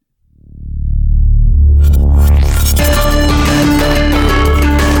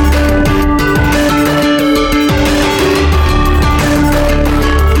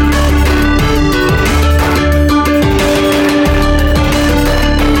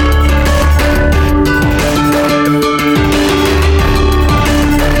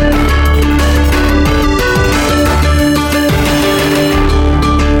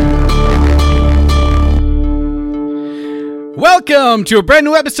Welcome to a brand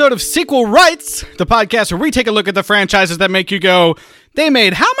new episode of Sequel Rights, the podcast where we take a look at the franchises that make you go, they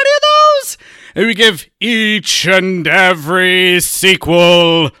made how many of those? And we give each and every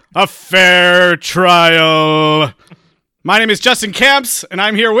sequel a fair trial. My name is Justin Camps, and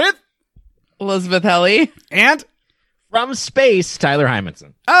I'm here with Elizabeth Helly. And from space, Tyler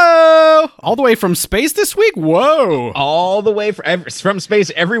Hymanson. Oh, all the way from space this week? Whoa. All the way from space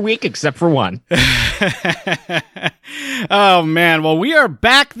every week except for one. Oh, man. Well, we are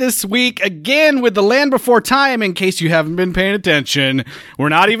back this week again with The Land Before Time, in case you haven't been paying attention. We're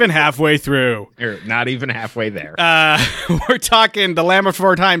not even halfway through. You're not even halfway there. We're talking The Land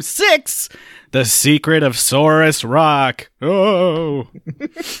Before Time 6, The Secret of Saurus Rock. Oh,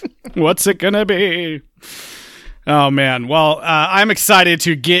 what's it gonna be? Oh, man. Well, I'm excited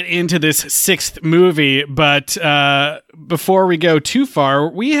to get into this sixth movie, but before we go too far,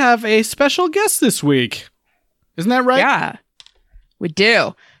 we have a special guest this week. Isn't that right? Yeah, we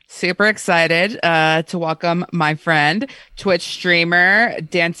do. Super excited to welcome my friend, Twitch streamer,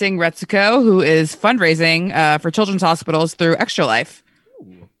 Dancing Retsuko, who is fundraising for children's hospitals through Extra Life.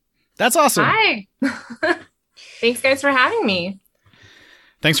 That's awesome. Hi. Thanks, guys, for having me.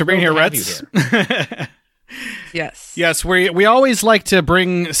 Thanks for being here, Rets. Yes, we always like to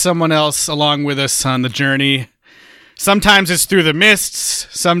bring someone else along with us on the journey. Sometimes it's through the mists.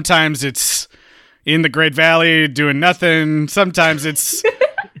 Sometimes it's in the Great Valley doing nothing. Sometimes it's,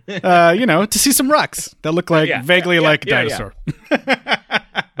 to see some rocks that look like vaguely like a dinosaur.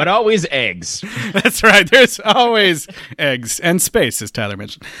 But always eggs. That's right. There's always eggs and space, as Tyler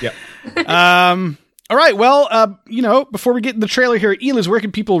mentioned. Yep. All right. Well, before we get in the trailer here, Eliz, where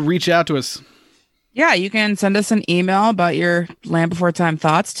can people reach out to us? Yeah, you can send us an email about your Land Before Time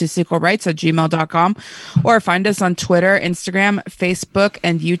thoughts to sequelrights@gmail.com or find us on Twitter, Instagram, Facebook,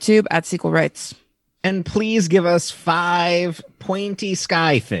 and YouTube at Sequel Rights. And please give us 5 pointy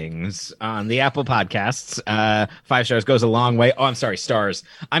sky things on the Apple Podcasts. 5 stars goes a long way. Oh, I'm sorry, stars.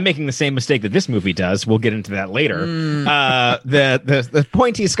 I'm making the same mistake that this movie does. We'll get into that later. The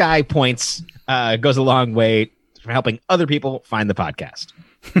pointy sky points goes a long way for helping other people find the podcast.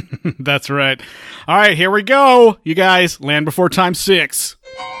 That's right. All right, here we go. You guys, Land Before Time 6.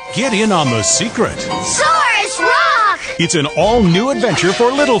 Get in on the secret. Saurus Rock! It's an all-new adventure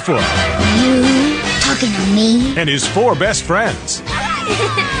for Littlefoot. You talking to me? And his 4 best friends.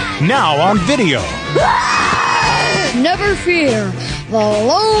 Now on video. Never fear, the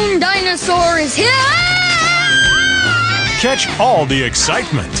lone dinosaur is here! Catch all the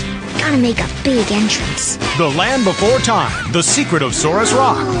excitement. Gotta make a big entrance. The Land Before Time, The Secret of Saurus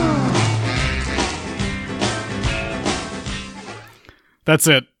Rock. That's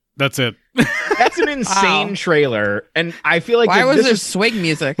it. That's an insane trailer, and I feel like why was there swing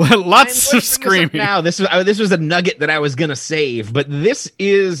music? Lots of screaming. Now this was a nugget that I was gonna save, but this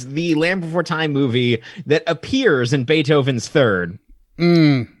is the Land Before Time movie that appears in Beethoven's Third.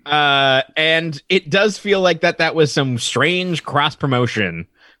 And it does feel like that was some strange cross promotion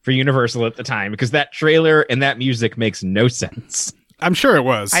for Universal at the time, because that trailer and that music makes no sense. I'm sure it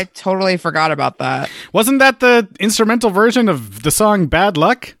was. I totally forgot about that. Wasn't that the instrumental version of the song Bad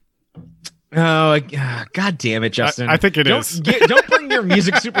Luck? Oh, God damn it, Justin. I think it is. Don't bring your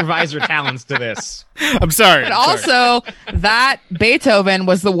music supervisor talents to this. I'm sorry. But also, that Beethoven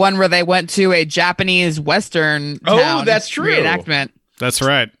was the one where they went to a Japanese Western town that's true. reenactment. That's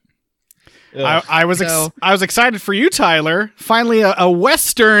right. I was excited for you, Tyler. Finally, a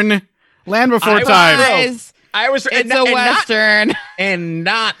Western Land Before Time. It's a Western. And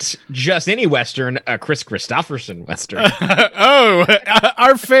not just any Western, a Chris Christopherson Western.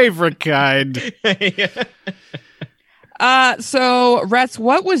 Our favorite kind. So, Rets,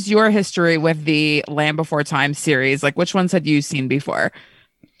 what was your history with the Land Before Time series? Like, which ones had you seen before?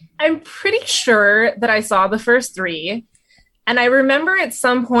 I'm pretty sure that I saw the first 3. And I remember at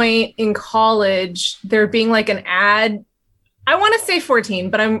some point in college, there being like an ad. I want to say 14,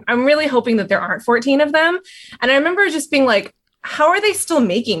 but I'm really hoping that there aren't 14 of them. And I remember just being like, how are they still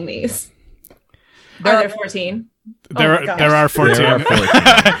making these? Are there 14? There are 14. There are 14.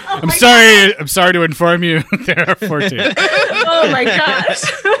 I'm sorry to inform you. There are 14. Oh my gosh.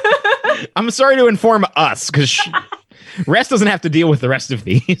 I'm sorry to inform us, because Rest doesn't have to deal with the rest of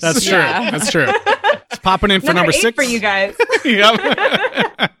these. That's true. Yeah. That's true. It's popping in for number 6 for you guys. Yep.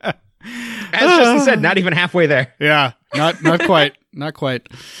 As Justin said, not even halfway there. Yeah, not quite. Not quite.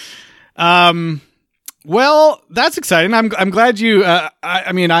 Well, that's exciting. I'm glad you. I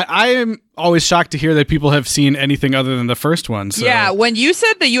am always shocked to hear that people have seen anything other than the first one. So. Yeah, when you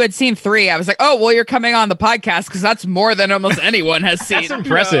said that you had seen 3, I was like, oh, well, you're coming on the podcast because that's more than almost anyone has seen. That's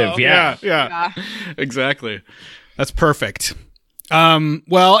impressive. Yeah, exactly. That's perfect.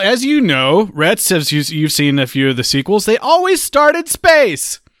 Well, as you know, Retz, as you've seen a few of the sequels, they always start in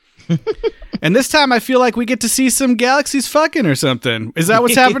space. And this time I feel like we get to see some galaxies fucking or something. Is that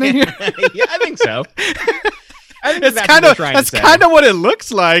what's happening here? Yeah, I think so. I think That's kind of what it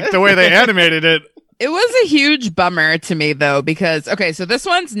looks like, the way they animated it. It was a huge bummer to me, though, because, okay, so this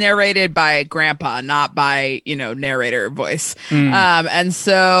one's narrated by Grandpa, not by, narrator voice. And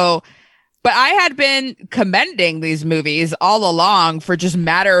so, but I had been commending these movies all along for just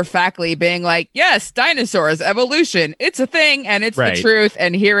matter-of-factly being like, yes, dinosaurs, evolution, it's a thing, and it's the truth,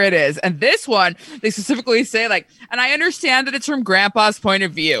 and here it is. And this one, they specifically say, like, and I understand that it's from Grandpa's point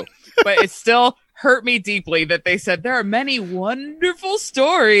of view, but it's still hurt me deeply that they said there are many wonderful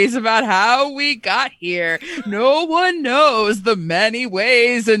stories about how we got here. No one knows the many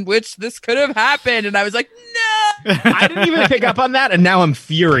ways in which this could have happened. And I was like, no. I didn't even pick up on that, and now I'm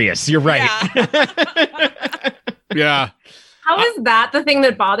furious. You're right. Yeah. How is that the thing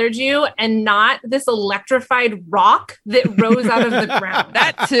that bothered you and not this electrified rock that rose out of the ground?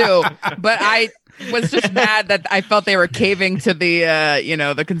 That too. But I was just mad that I felt they were caving to the,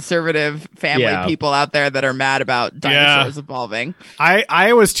 the conservative family people out there that are mad about dinosaurs evolving.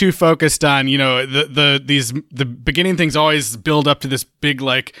 I was too focused on, the beginning things always build up to this big,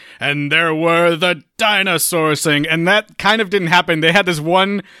 like, and there were the dinosaurs thing. And that kind of didn't happen. They had this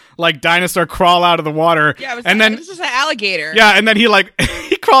one, like, dinosaur crawl out of the water. Yeah, it was just an alligator. Yeah, and then he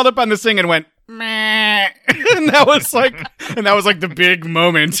crawled up on this thing and went, meh. and that was like the big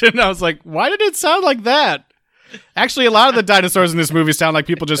moment. And I was like, why did it sound like that? Actually, a lot of the dinosaurs in this movie sound like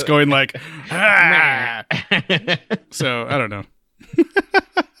people just going like, ah. So I don't know.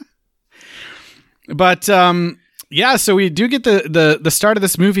 But so we do get the start of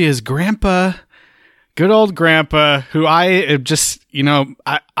this movie is Grandpa, good old Grandpa, who I just,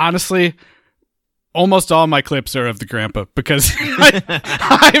 I honestly, almost all my clips are of the Grandpa because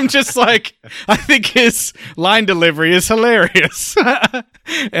I'm just like, I think his line delivery is hilarious.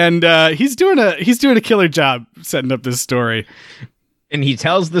 And he's doing a killer job setting up this story. And he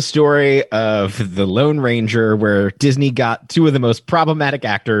tells the story of the Lone Ranger, where Disney got two of the most problematic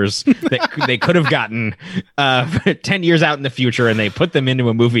actors that they could have gotten 10 years out in the future, and they put them into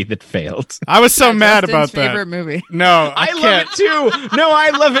a movie that failed. I was so mad about that. Favorite movie. No, I love it too. No,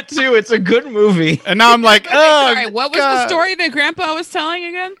 I love it too. It's a good movie. And now I'm like, oh, sorry, what was the story that Grandpa was telling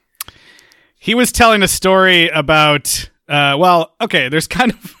again? He was telling a story about, there's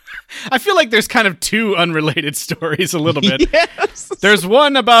kind of, I feel like there's kind of two unrelated stories a little bit. Yes. There's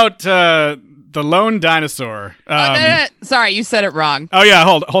one about the lone dinosaur. Sorry, you said it wrong. Oh yeah,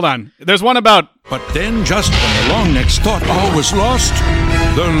 hold on. There's one about. But then, just when the long necks thought all was lost,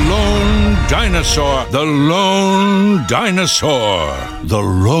 the lone dinosaur, the lone dinosaur, the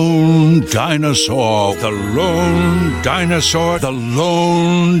lone dinosaur, the lone dinosaur, the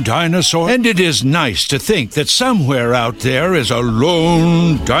lone dinosaur. And it is nice to think that somewhere out there is a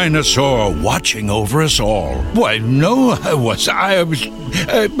lone dinosaur watching over us all. Why, no, I was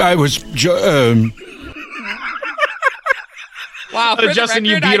Wow, for Justin,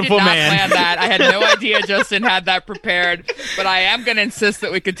 the record, you beautiful I did not man. plan that. I had no idea Justin had that prepared, but I am going to insist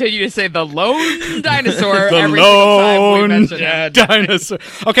that we continue to say the lone dinosaur every single time we mention it. Dinosaur.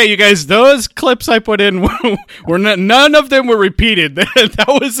 Okay, you guys, those clips I put in were none of them were repeated. That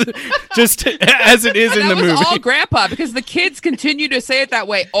was just as it is in the movie. That was all Grandpa, because the kids continue to say it that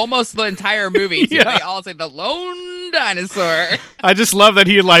way almost the entire movie. So they all say the lone dinosaur. I just love that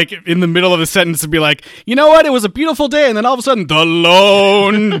he, like, in the middle of a sentence would be like, you know what? It was a beautiful day, and then all of a sudden, the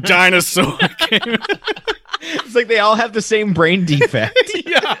lone dinosaur came. It's like they all have the same brain defect.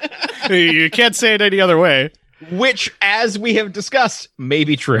 Yeah. You can't say it any other way. Which, as we have discussed, may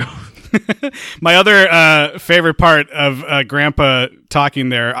be true. My other favorite part of Grandpa talking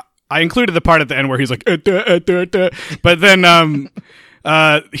there, I included the part at the end where he's like, but then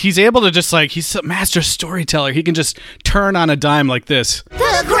he's able to just, like, he's a master storyteller. He can just turn on a dime like this.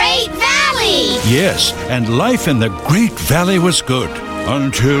 The Great Valley! Yes, and life in the Great Valley was good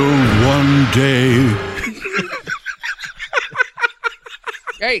until one day.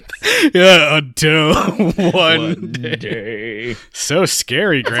 Great. Yeah, until one day. So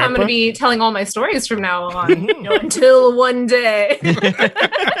scary, That's Grandpa. how I'm going to be telling all my stories from now on. Until one day.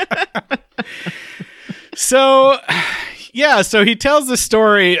 So, yeah, so he tells the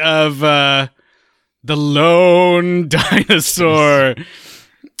story of the lone dinosaur.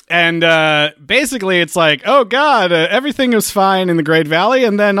 And basically it's like, oh God, everything was fine in the Great Valley.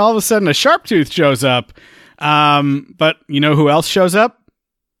 And then all of a sudden a Sharptooth shows up. But you know who else shows up?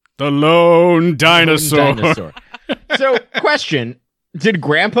 The lone dinosaur. So, question. Did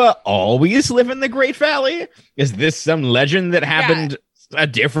Grandpa always live in the Great Valley? Is this some legend that happened a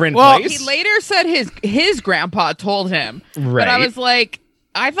different place? He later said his grandpa told him. Right. But I was like,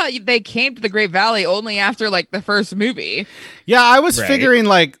 I thought they came to the Great Valley only after like the first movie. Yeah, I was figuring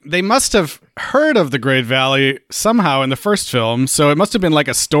like they must have heard of the Great Valley somehow in the first film, so it must have been like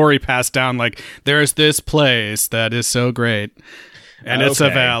a story passed down, like there's this place that is so great, and it's a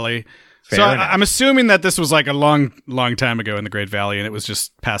valley. Fair so enough. I'm assuming that this was like a long time ago in the Great Valley, and it was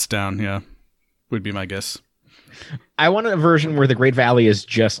just passed down. Yeah, would be my guess. I want a version where the Great Valley is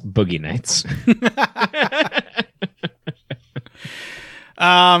just Boogie Nights.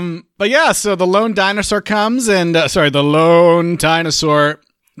 But yeah, so the lone dinosaur comes and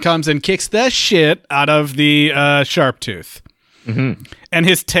kicks the shit out of the sharp tooth. Mm-hmm. And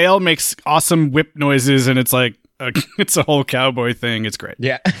his tail makes awesome whip noises, and it's like it's a whole cowboy thing. It's great.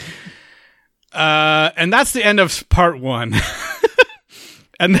 Yeah. And that's the end of part 1.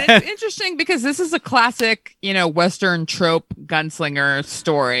 And then, It's interesting because this is a classic, Western trope gunslinger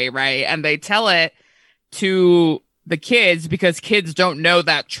story, right? And they tell it to the kids because kids don't know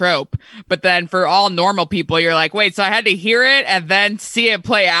that trope. But then for all normal people, you're like, wait, so I had to hear it and then see it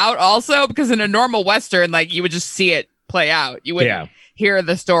play out also? Because in a normal Western, like you would just see it play out. You wouldn't hear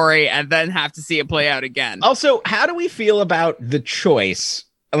the story and then have to see it play out again. Also, how do we feel about the choice?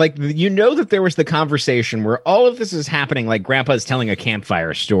 Like, that there was the conversation where all of this is happening, like Grandpa's telling a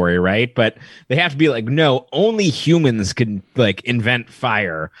campfire story, right? But they have to be like, no, only humans can like invent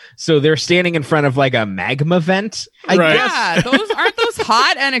fire. So they're standing in front of like a magma vent. I Right. guess. Yeah, aren't those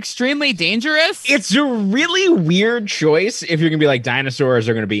hot and extremely dangerous? It's a really weird choice if you're going to be like dinosaurs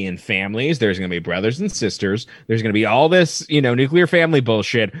are going to be in families. There's going to be brothers and sisters. There's going to be all this, nuclear family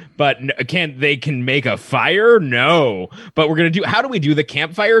bullshit. But they can make a fire? No. But we're going to how do we do the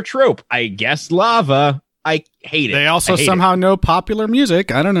campfire trope? I guess lava. I hate it. they also I hate somehow know popular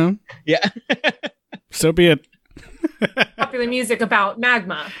music. I don't know. it. Yeah. So be it. Popular music about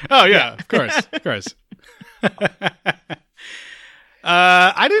magma. Oh yeah, of course, of course.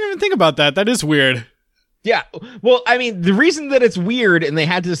 I didn't even think about that. That is weird. Yeah. Well, I mean, the reason that it's weird and they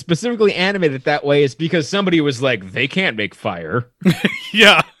had to specifically animate it that way is because somebody was like, they can't make fire.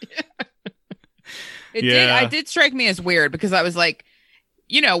 Yeah. It did strike me as weird because I was like,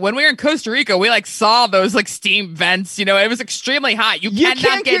 when we were in Costa Rica, we like saw those like steam vents, it was extremely hot. You can't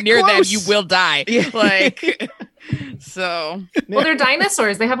cannot get get near them. close. You will die. Yeah. Like, so Well, they're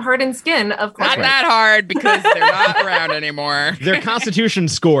dinosaurs. They have hardened skin, of course. not that hard because they're not around anymore. Their constitution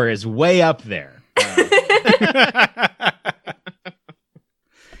score is way up there.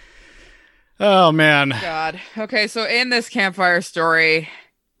 Oh man. God. Okay, so in this campfire story,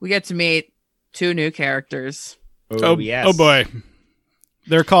 we get to meet 2 new characters. Oh yes. Oh boy.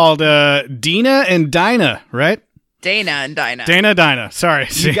 They're called Dina and Dinah, right? Dana and Dinah. Dinah. Sorry.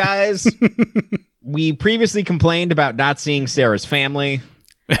 You guys, we previously complained about not seeing Sarah's family.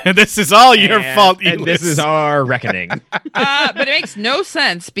 This is all your fault. And this is our reckoning. But it makes no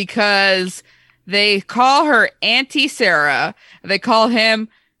sense because they call her Auntie Sarah. They call him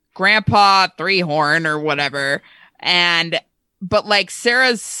Grandpa Three-Horn or whatever. But like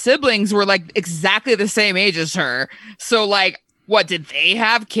Sarah's siblings were like exactly the same age as her. So like, what, did they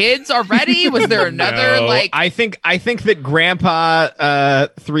have kids already? Was there another No, like? I think that Grandpa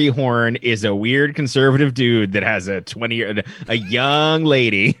Three-Horn is a weird conservative dude that has a young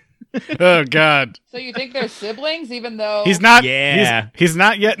lady. Oh God. So you think they're siblings, even though He's not. Yeah. He's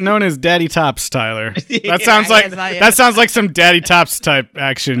not yet known as Daddy Tops, Tyler. That Yeah, sounds he like is not yet. that sounds like some Daddy Tops type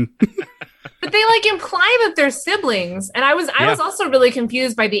action. But they like imply that they're siblings. And I was also really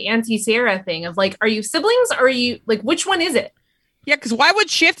confused by the Auntie Sarah thing of like, are you siblings? Or are you like, which one is it? Yeah, because why would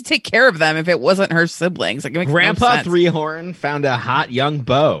she have to take care of them if it wasn't her siblings? Like, it makes no Grandpa sense. Three-Horn found a hot young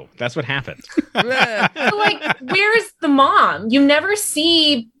beau. That's what happened. Ugh. But like, where's the mom? You never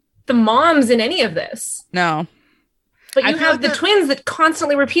see the moms in any of this. No. But I you feel have like the they're- twins that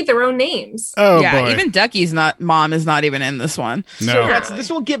constantly repeat their own names. Oh yeah, boy. even Ducky's mom is not even in this one. No. This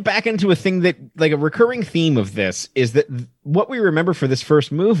will get back into a thing that, like, a recurring theme of this is that what we remember for this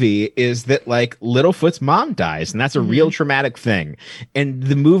first movie is that, like, Littlefoot's mom dies, and that's a real traumatic thing. And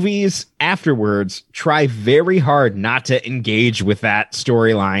the movies afterwards try very hard not to engage with that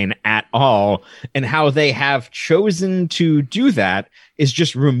storyline at all. And how they have chosen to do that is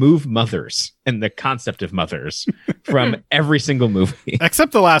just remove mothers and the concept of mothers from every single movie.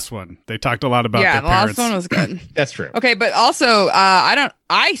 Except the last one. They talked a lot about Yeah, their the parents. last one was good. That's true. Okay, but also,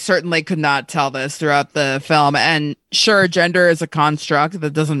 I certainly could not tell this throughout the film. And sure, gender is a construct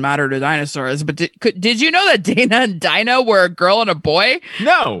that doesn't matter to dinosaurs. But did you know that Dana and Dinah were a girl and a boy?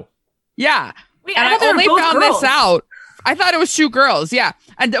 No. Yeah. Wait, And I I thought they were only both found girls. this out. I thought it was 2 girls. Yeah.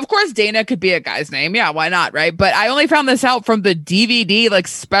 And of course, Dana could be a guy's name. Yeah, why not? Right. But I only found this out from the DVD, like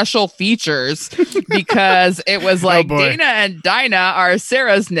special features, because it was like Dana and Dinah are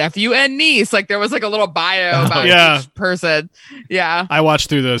Sarah's nephew and niece. Like there was like a little bio about each person. Yeah. I watched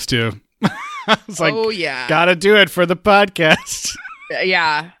through those too. I was like, oh, yeah. Gotta do it for the podcast.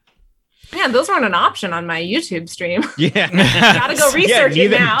 Yeah. Man, those weren't an option on my YouTube stream. Yeah. Gotta go research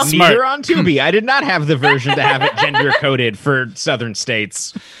it now. Neither on Tubi. I did not have the version to have it gender coded for southern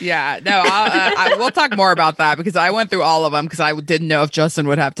states. Yeah. No, we'll talk more about that because I went through all of them because I didn't know if Justin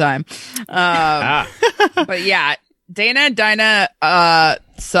would have time. But yeah, Dana and Dinah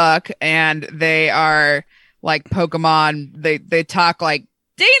suck, and they are like Pokemon. They talk like,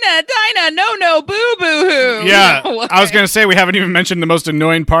 Dana, Dinah, no, boo, boo, hoo. Yeah, I was going to say, we haven't even mentioned the most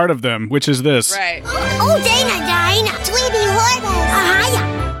annoying part of them, which is this. Right. Oh, Dana, Dinah, Tweety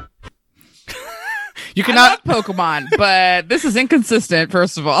Horton, You cannot. I love Pokemon, but this is inconsistent,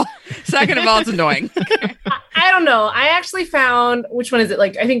 first of all. Second of all, it's annoying. I don't know. I actually found, which one is it?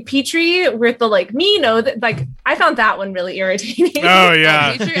 Like, I think Petrie with the like me, no, that like I found that one really irritating. Oh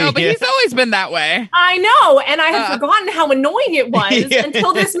yeah. But he's always been that way. I know, and I had forgotten how annoying it was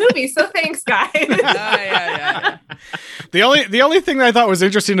until this movie. So thanks, guys. Yeah. The only thing that I thought was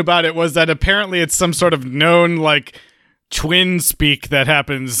interesting about it was that apparently it's some sort of known like twin speak that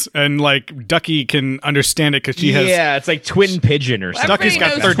happens, and like Ducky can understand it because she has. Yeah, it's like twin pigeon or something. Ducky's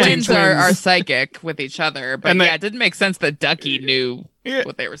got 13 twins. twins. Are psychic with each other, but And it didn't make sense that Ducky knew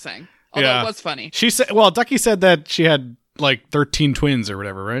what they were saying. Although it was funny. She said, "Well, Ducky said that she had like 13 twins or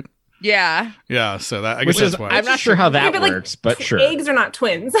whatever, right?" Yeah. Yeah. So that I guess that's why. I'm not sure how that but, like, works, but sure. Eggs are not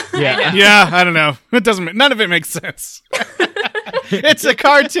twins. Yeah. Yeah, I don't know. It doesn't. None of it makes sense. It's a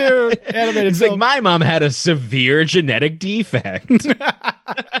cartoon animated It's film. like my mom had a severe genetic defect.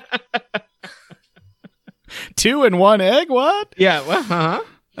 2 and 1 egg. What? Yeah. Well,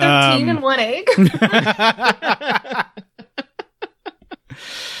 13 and 1 egg.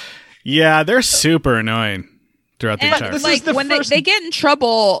 Yeah, they're super annoying throughout the entire. this film. is the when first- they get in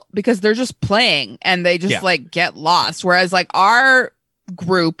trouble because they're just playing and they just like get lost. Whereas like our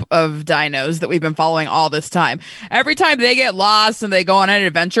group of dinos that we've been following all this time, every time they get lost and they go on an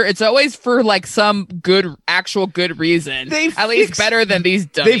adventure, it's always for like some actual good reason. At least better than these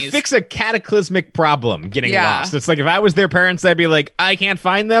dummies. They fix a cataclysmic problem getting lost. It's like if I was their parents, I'd be like, I can't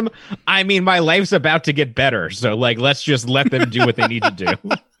find them. I mean, my life's about to get better. So like, let's just let them do what they need to do.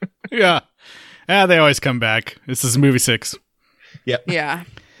 Yeah. They always come back. This is movie 6. Yep. Yeah.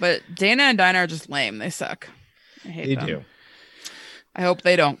 But Dana and Dinah are just lame. They suck. I hate them. They do. I hope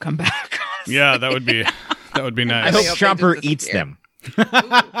they don't come back. Yeah, that would be nice. I hope hope they Chomper just eats disappear.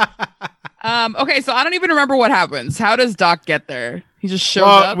 them. Okay, so I don't even remember what happens. How does Doc get there? He just shows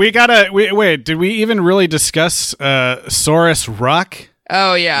Well, up. wait. Did we even really discuss Saurus Rock?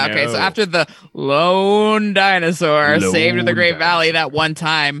 Oh yeah. Okay. So No. after the lone dinosaur saved the Great Lone Valley that one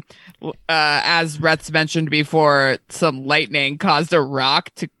time, as Rhett mentioned before, some lightning caused a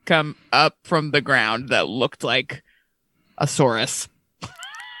rock to come up from the ground that looked like a saurus.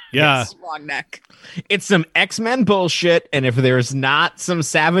 Yeah. Long neck. It's some X-Men bullshit, and if there's not some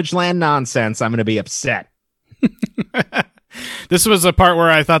Savage Land nonsense, I'm going to be upset. This was a part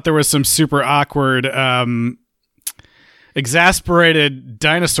where I thought there was some super awkward, exasperated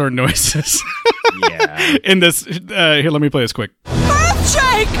dinosaur noises. Yeah. In this, here, let me play this quick.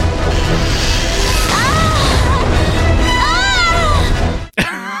 Earthshake!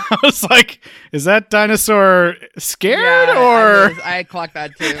 I was like, is that dinosaur scared or I clocked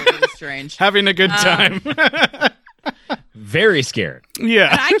that too. It was strange. having a good time? Very scared.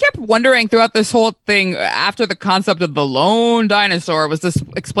 Yeah. And I kept wondering throughout this whole thing, after the concept of the lone dinosaur was this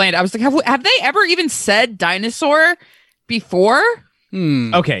explained, I was like, have they ever even said dinosaur before?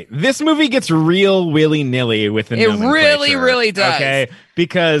 Okay, this movie gets real willy-nilly with the It nomenclature, really does. Okay,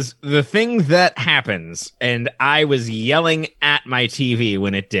 because the thing that happens, and I was yelling at my TV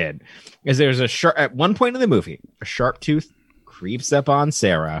when it did, is there's at one point in the movie, a sharp tooth creeps up on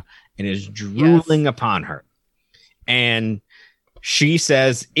Sarah and is drooling upon her. And she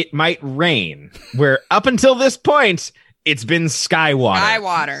says, it might rain, where up until this point, it's been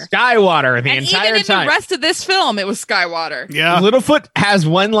Skywater. Skywater the And entire even in time. the rest of this film, it was Skywater. Yeah. Littlefoot has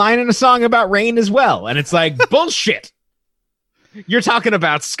one line in a song about rain as well, and it's like bullshit. You're talking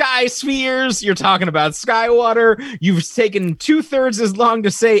about sky spheres. You're talking about sky water. You've taken 2/3 as long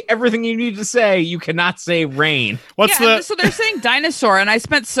to say everything you need to say. You cannot say rain. So they're saying dinosaur, and I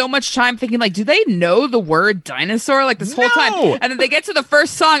spent so much time thinking, like, do they know the word dinosaur like this whole time? And then they get to the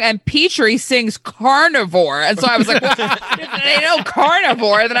first song, and Petrie sings carnivore, and so I was like, well, if they know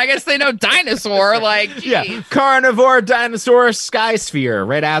carnivore, then I guess they know dinosaur. Like, geez. Yeah, carnivore, dinosaur, sky sphere.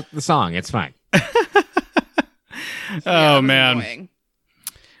 Right out the song. It's fine. Oh man, annoying.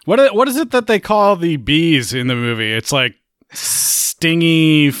 what is it that they call the bees in the movie? It's like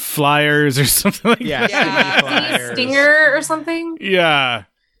stingy flyers or something like that. Yeah. Stinger or something. Yeah,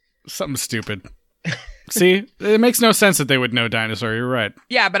 something stupid. See, it makes no sense that they would know dinosaur. You're right.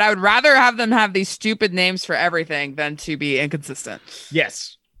 Yeah, but I would rather have them have these stupid names for everything than to be inconsistent.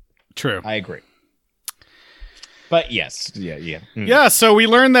 Yes, True. I agree. But yes, yeah. Yeah, so we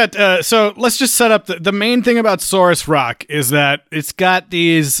learned that, so let's just set up, the main thing about Saurus Rock is that it's got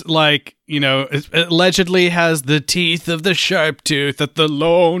these, like, you know, it allegedly has the teeth of the sharp tooth that the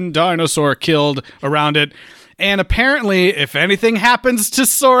lone dinosaur killed around it. And apparently, if anything happens to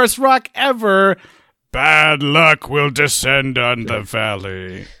Saurus Rock ever, bad luck will descend on the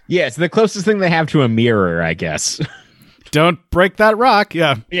valley. Yeah, it's the closest thing they have to a mirror, I guess. Don't break that rock.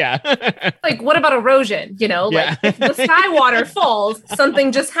 Yeah. Yeah. Like, what about erosion? You know, like if the sky water falls,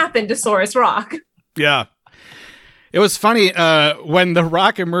 something just happened to Saurus Rock. Yeah. It was funny when the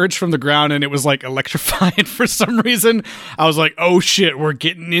rock emerged from the ground and it was like electrified for some reason. I was like, "Oh shit, we're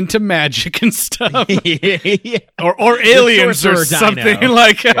getting into magic and stuff, Yeah. or aliens or sorcerer something." dino.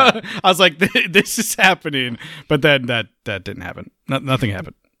 Like, I was like, "This is happening," but then that didn't happen. Nothing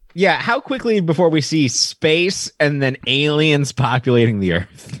happened. Yeah, how quickly before we see space and then aliens populating the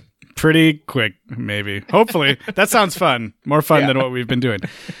Earth? Pretty quick, maybe. Hopefully, that sounds fun. More fun than what we've been doing.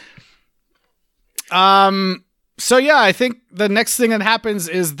 So yeah, I think the next thing that happens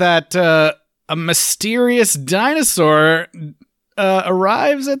is that a mysterious dinosaur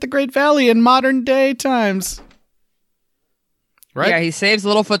arrives at the Great Valley in modern day times. Right? Yeah, he saves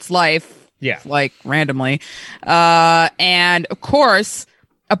Littlefoot's life. Yeah. Like, randomly. And, of course,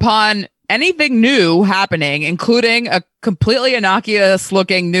 upon anything new happening, including a completely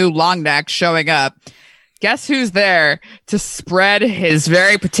innocuous-looking new long neck showing up, guess who's there to spread his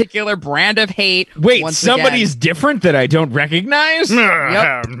very particular brand of hate? Wait, once somebody's different that I don't recognize?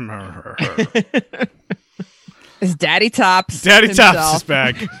 Yep. It's Daddy Tops. Daddy himself. Tops is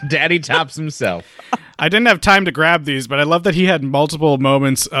back. Daddy Tops himself. I didn't have time to grab these, but I love that he had multiple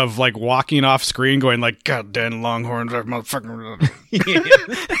moments of like walking off screen going like, "God damn Longhorns, motherfucker,"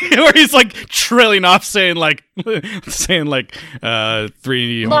 where he's like trilling off saying like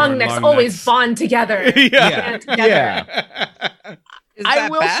three Long necks always bond together. Yeah. Yeah. Is I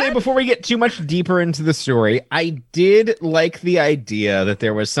that will bad? say before we get too much deeper into the story, I did like the idea that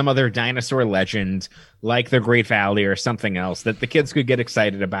there was some other dinosaur legend like the Great Valley or something else that the kids could get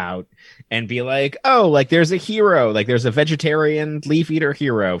excited about and be like, oh, like there's a hero, like there's a vegetarian leaf eater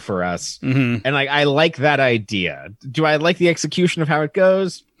hero for us. Mm-hmm. And like, I like that idea. Do I like the execution of how it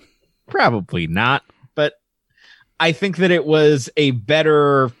goes? Probably not. But I think that it was a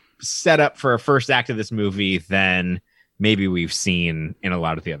better setup for a first act of this movie than maybe we've seen in a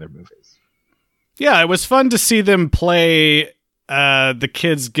lot of the other movies. Yeah, it was fun to see them play. The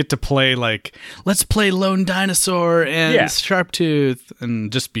kids get to play like, let's play Lone Dinosaur and Sharptooth and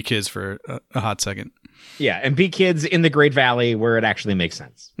just be kids for a hot second. Yeah, and be kids in the Great Valley where it actually makes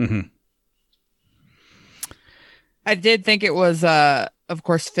sense. Mm-hmm. I did think it was, of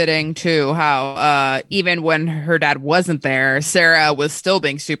course, fitting too how even when her dad wasn't there, Sarah was still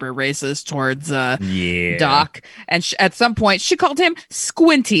being super racist towards Doc. And at some point, she called him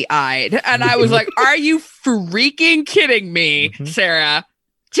squinty-eyed. And I was like, are you freaking kidding me, Sarah?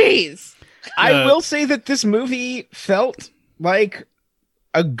 Jeez. I will say that this movie felt like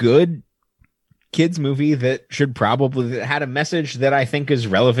a good kids movie that should probably that had a message that I think is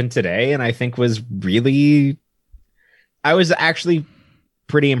relevant today. And I think was really... I was actually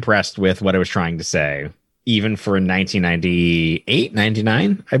pretty impressed with what I was trying to say, even for 1998,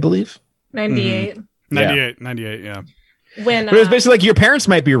 99, I believe. 98. 98, yeah. When But it was basically like, your parents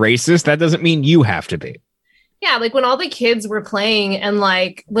might be racist. That doesn't mean you have to be. yeah, like when all the kids were playing and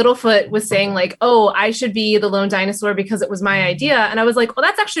like Littlefoot was saying like, oh, I should be the lone dinosaur because it was my idea. And I was like, well,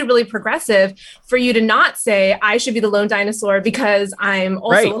 that's actually really progressive for you to not say I should be the lone dinosaur because I'm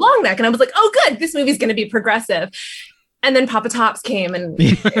also a long neck. And I was like, oh, good. This movie's going to be progressive. And then Papa Tops came and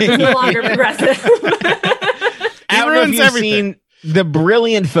it's no longer progressive. I don't know if you've seen the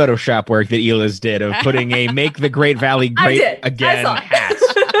brilliant Photoshop work that Eliz did of putting a "Make the Great Valley Great Again" hat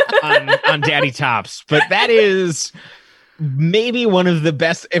on Daddy Tops. But that is maybe one of the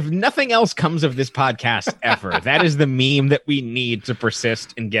best, if nothing else comes of this podcast ever, that is the meme that we need to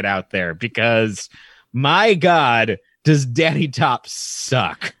persist and get out there, because my God, does Danny Top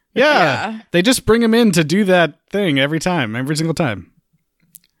suck? Yeah. They just bring him in to do that thing every single time.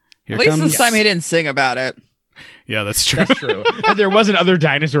 Here At least comes- this time he didn't sing about it. Yeah, that's true. That's true. And there wasn't other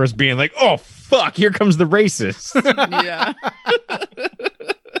dinosaurs being like, oh, fuck, here comes the racist. Yeah.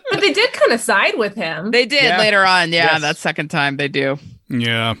 But they did kind of side with him. They did Yeah. later on. Yeah, Yes. that second time they do.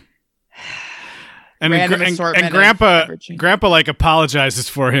 Yeah. And, Random and assortment of Grandpa beverage. like apologizes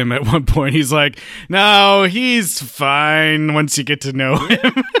for him at one point. He's like, "No, he's fine once you get to know him."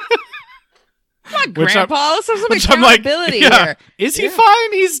 Come on, Which I'm- Grandpa. Let's have some Which I'm like, accountability yeah. here. Is he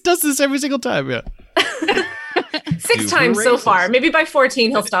fine? He does this every single time. Yeah. 6 Super times so racist. far. Maybe by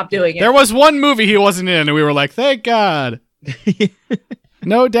 14 he'll stop doing it. There was one movie he wasn't in, and we were like, "Thank God."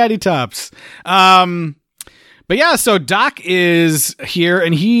 No Daddy Tops. But yeah, so Doc is here,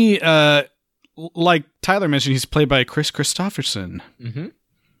 and he, like Tyler mentioned, he's played by Chris Christopherson. Mhm.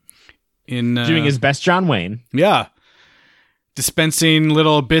 In Doing his best John Wayne. yeah, dispensing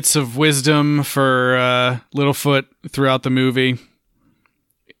little bits of wisdom for Littlefoot throughout the movie,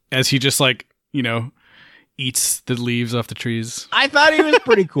 as he just eats the leaves off the trees. I thought he was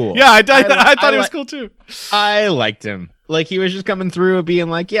pretty cool. Yeah, I thought he was like- cool too. I liked him. Like, he was just coming through being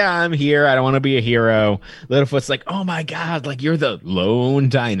like, yeah, I'm here. I don't want to be a hero. Littlefoot's like, oh my God, like, you're the lone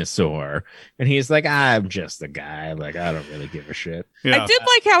dinosaur. And he's like, I'm just a guy. Like, I don't really give a shit. Yeah. I did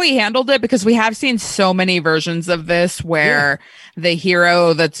like how he handled it, because we have seen so many versions of this where the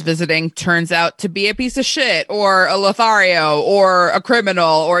hero that's visiting turns out to be a piece of shit or a Lothario or a criminal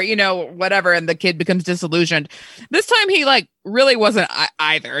or, whatever. And the kid becomes disillusioned. This time he really wasn't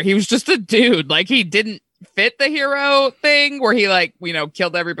either. He was just a dude. Like, he didn't fit the hero thing where he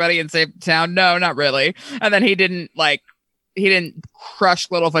killed everybody and saved the town. No, not really. And then he didn't crush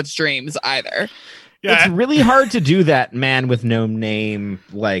Littlefoot's dreams either. Yeah. It's really hard to do that man with no name,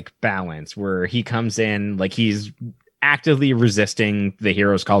 like, balance, where he comes in, like, he's actively resisting the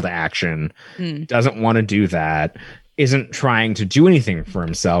hero's call to action, doesn't want to do that, isn't trying to do anything for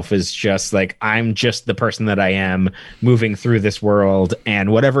himself, is just like, I'm just the person that I am moving through this world,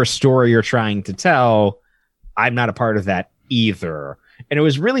 and whatever story you're trying to tell, I'm not a part of that either. And it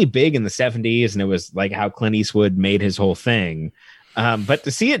was really big in the 70s, and it was like how Clint Eastwood made his whole thing. But to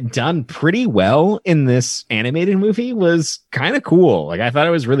see it done pretty well in this animated movie was kind of cool. Like, I thought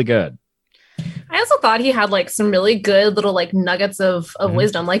it was really good. I also thought he had some really good little nuggets of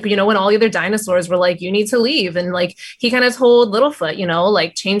wisdom. When all the other dinosaurs were like, you need to leave. And he kind of told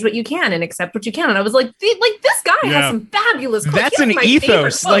Littlefoot, change what you can and accept what you can. And I was like, this guy Yeah. has some fabulous quotes. That's He has an my ethos.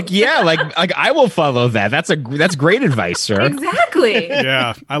 favorite quotes. Like I will follow that. That's great advice, sir. Exactly.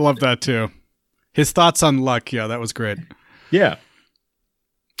 Yeah, I love that too. His thoughts on luck. Yeah, that was great. Yeah.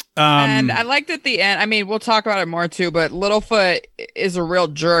 And I liked at the end, I mean, we'll talk about it more too, but Littlefoot is a real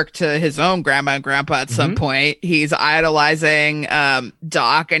jerk to his own grandma and grandpa at some point. He's idolizing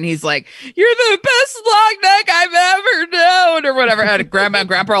Doc, and he's like, you're the best long neck I've ever known, or whatever. And grandma and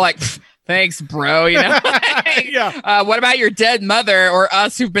grandpa are like, thanks, bro. Yeah. What about your dead mother or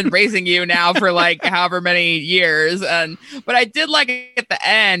us who've been raising you now for however many years? But I did like at the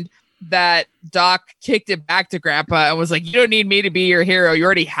end that Doc kicked it back to Grandpa and was like, you don't need me to be your hero. You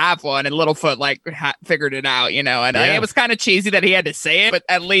already have one. And Littlefoot figured it out, and it was kind of cheesy that he had to say it, but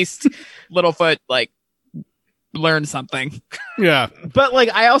at least Littlefoot learned something. Yeah. But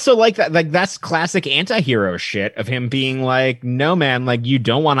I also like that. That's classic anti-hero shit of him being like, no, man, you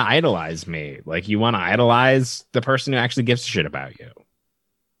don't want to idolize me. You want to idolize the person who actually gives a shit about you.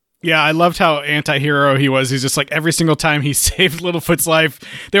 Yeah, I loved how anti-hero he was. He's just every single time he saved Littlefoot's life,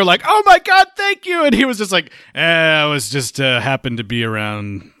 they were like, oh my God, thank you. And he was just like, I was just happened to be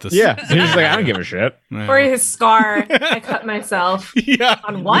around this. Yeah. He's just like, I don't give a shit. Or his scar. I cut myself. Yeah.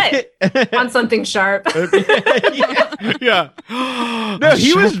 On what? On something sharp. Yeah. No,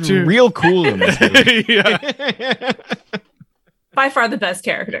 he was real cool in this movie. Yeah. By far the best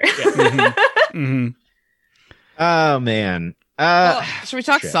character. Oh, man. Should we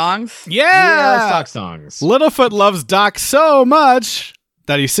talk songs? Yeah. Let's talk songs. Littlefoot loves Doc so much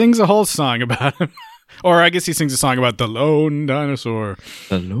that he sings a whole song about him. Or I guess he sings a song about the lone dinosaur.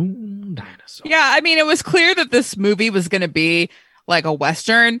 The lone dinosaur. Yeah, I mean, it was clear that this movie was going to be a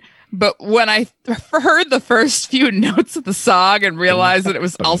Western, but when I heard the first few notes of the song and realized that it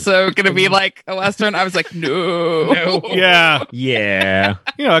was also going to be a Western, I was like, no. Yeah. Yeah.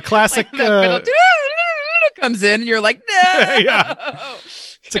 A classic. That middle comes in and you're like, no. Yeah.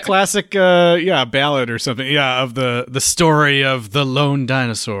 It's a classic ballad or something. Yeah, of the story of the lone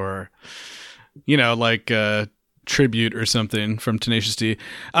dinosaur. tribute or something from Tenacious D.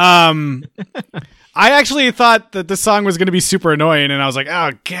 I actually thought that this song was going to be super annoying, and I was like,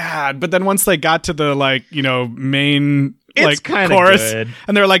 "Oh God!" But then once they got to the main It's kinda chorus, good.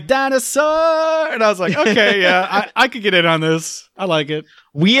 and they're like "Dinosaur," and I was like, "Okay, yeah, I could get in on this. I like it."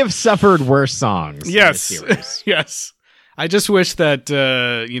 We have suffered worse songs. Yes, In this series. yes. I just wish that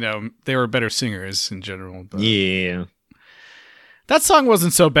they were better singers in general. But Yeah. that song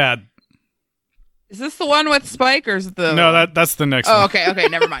wasn't so bad. Is this the one with Spike or is it the No, that's the next Oh, one. okay,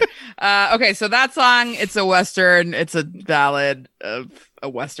 never mind. Okay, so that song, it's a Western, it's a ballad of a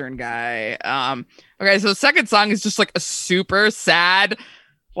Western guy. Okay, so the second song is just like a super sad,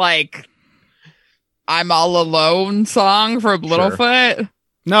 like I'm all alone song from Littlefoot.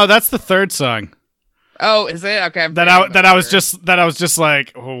 No, that's the third song. Oh, is it? Okay. That I was just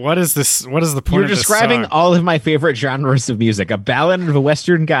like, what is this? What is the point You're of this describing song? all of my favorite genres of music. A ballad of a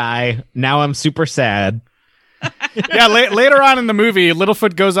Western guy. Now I'm super sad. Yeah, later on in the movie,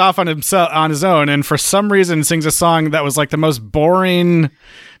 Littlefoot goes off on his own, and for some reason sings a song that was like the most boring,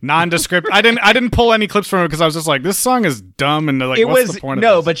 nondescript. I didn't pull any clips from it because I was just like, this song is dumb, and like, what's the point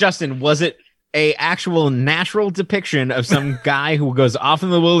of this? but Justin, was it a actual natural depiction of some guy who goes off in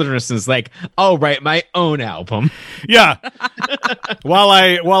the wilderness and is like, "I'll write my own album"? Yeah. while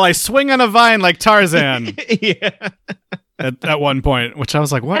I swing on a vine like Tarzan Yeah. at one point, which I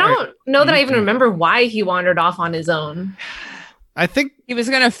was like, what? I don't know that I even remember why he wandered off on his own. I think, He was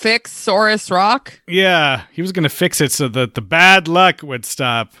gonna fix Saurus Rock. yeah, he was going to fix it so that the bad luck would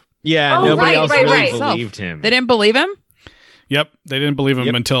stop. Yeah, Oh, nobody right, else right, really right. believed him. They didn't believe him? Yep, they didn't believe him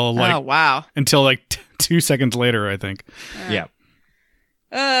Yep. until Oh wow. 2 seconds later, I think. Yeah.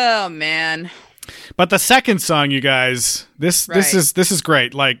 Oh man. But the second song, you guys, this Right. is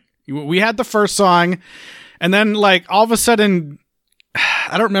great. Like, we had the first song, and then like all of a sudden,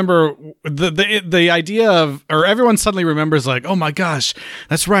 I don't remember the idea of, or everyone suddenly remembers like, oh my gosh,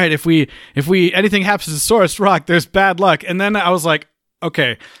 that's right. If we anything happens to Saurus Rock, there's bad luck. And then I was like,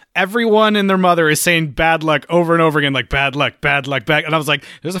 okay, everyone and their mother is saying bad luck over and over again, like bad luck, bad luck, bad. And I was like,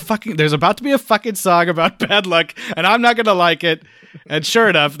 there's about to be a fucking song about bad luck, and I'm not gonna like it. And sure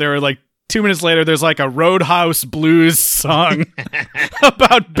enough, there were like 2 minutes later, there's like a Roadhouse blues song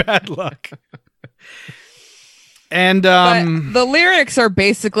about bad luck. And But the lyrics are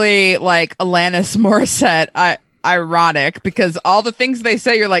basically like Alanis Morissette, ironic, because all the things they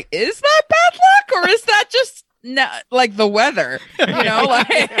say, you're like, is that bad luck or is that just like the weather? You know, like,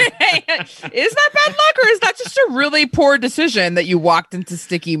 is that bad luck or is that just a really poor decision that you walked into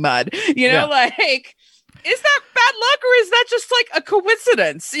sticky mud? You know, Yeah. like, is that bad luck or is that just like a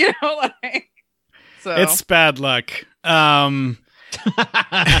coincidence? You know, like, so it's bad luck.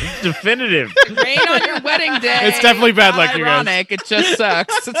 Definitive. rain on your wedding day. It's definitely bad luck, you guys. Ironic. It just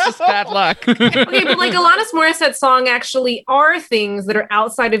sucks. It's just bad luck. Okay, but like Alanis Morissette's song actually are things that are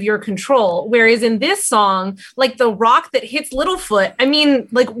outside of your control. Whereas in this song, like the rock that hits Littlefoot, I mean,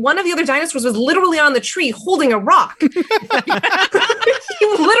 like one of the other dinosaurs was literally on the tree holding a rock. He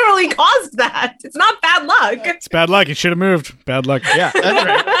literally caused that. It's not bad luck. It's bad luck. You should have moved. Bad luck. Yeah, that's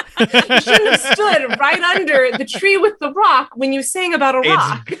right. You shouldn't have stood right under the tree with the rock when you sang about a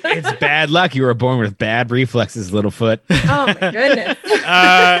rock. It's bad luck. You were born with bad reflexes, Littlefoot. Oh my goodness.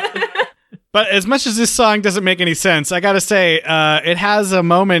 But as much as this song doesn't make any sense, I gotta say, it has a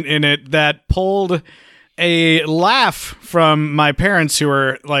moment in it that pulled a laugh from my parents who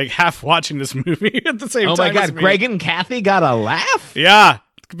were like half watching this movie at the same Oh time. my as God, me. Greg and Kathy got a laugh? Yeah,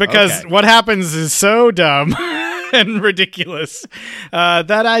 because Okay. what happens is so dumb and ridiculous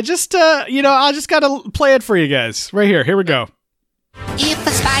that I just, I just gotta play it for you guys right here. Here we go. If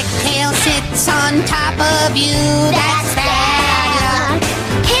a spike tail sits on top of you, that's bad luck.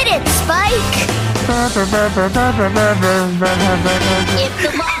 Hit it, Spike! If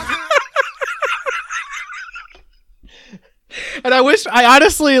the ball And I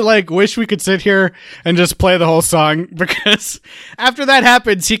honestly wish we could sit here and just play the whole song, because after that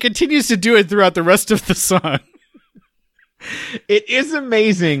happens, he continues to do it throughout the rest of the song. It is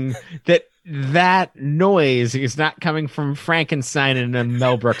amazing that noise is not coming from Frankenstein in a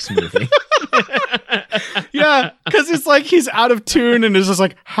Mel Brooks movie. Yeah, because it's like he's out of tune and it's just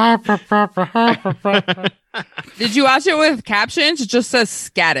like. Did you watch it with captions? It just says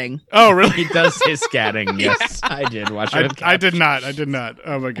scatting. Oh, really? He does his scatting. Yes, I did watch it. I did not. I did not.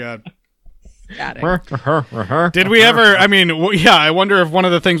 Oh my god. Scatting. Did we ever? I mean, yeah. I wonder if one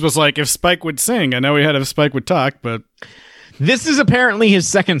of the things was like if Spike would sing. I know we had if Spike would talk, but This is apparently his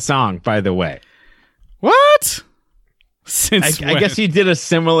second song, by the way. what? Since I guess he did a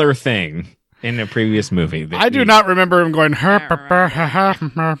similar thing. in a previous movie. I do not remember him going. Fun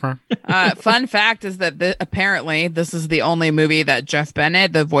fact is that apparently this is the only movie that Jeff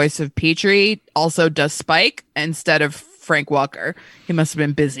Bennett, the voice of Petrie, also does Spike instead of Frank Welker. He must have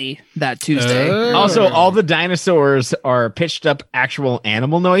been busy that Tuesday. Also, all the dinosaurs are pitched up actual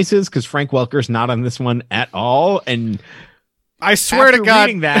animal noises because Frank Welker's not on this one at all. And I swear after to God,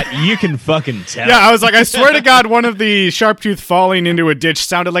 reading that, you can fucking tell. yeah, I was like, I swear to God, one of the Sharptooth falling into a ditch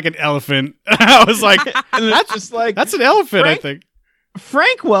sounded like an elephant. I was like, that's just like that's an elephant, Frank- I think.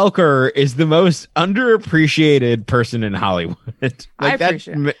 Frank Welker is the most underappreciated person in Hollywood. I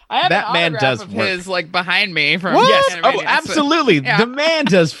appreciate it. I have that an man autograph does of work. his like behind me from Yes, Canada oh, Radio, so- absolutely. yeah. The man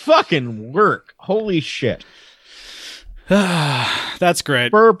does fucking work. Holy shit. That's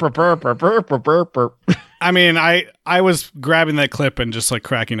great. Burp, burp, burp, burp, burp, burp, burp, burp. I mean, I was grabbing that clip and just like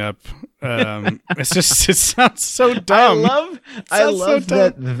cracking up. It's just it sounds so dumb. I Sounds so love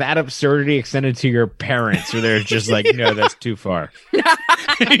that absurdity extended to your parents, where they're just like, no, that's too far.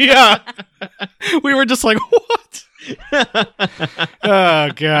 Yeah, we were just like, what? Oh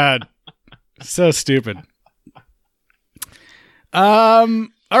God, so stupid.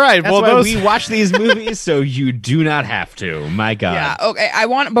 All right. That's why we watch these movies, so you do not have to. My God. Yeah. Okay.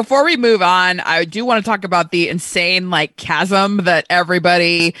 Before we move on, I do want to talk about the insane like chasm that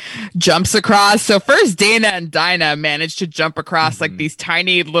everybody jumps across. So first, Dana and Dinah manage to jump across like these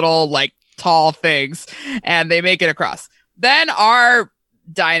tiny little like tall things, and they make it across. Then our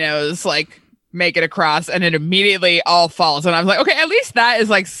dinos like make it across, and it immediately all falls. And I was like, okay, at least that is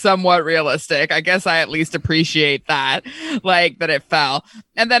like somewhat realistic. I guess I at least appreciate that, like that it fell.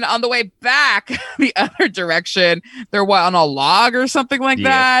 And then on the way back the other direction, they're on a log or something like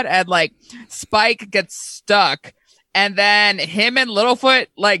that, and like Spike gets stuck. And then him and Littlefoot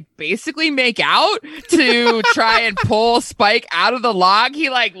like basically make out to try and pull Spike out of the log. He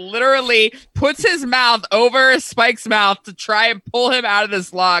like literally puts his mouth over Spike's mouth to try and pull him out of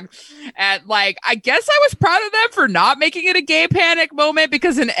this log. And like, I guess I was proud of them for not making it a gay panic moment,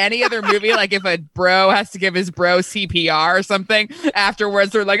 because in any other movie, like if a bro has to give his bro CPR or something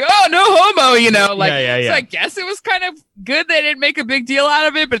afterwards, they're like, oh, no homo, you know, like, so I guess it was kind of good they didn't make a big deal out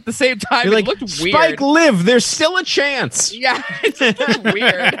of it, but at the same time, it looked weird. Spike, live. There's still a chance. Yeah, it's just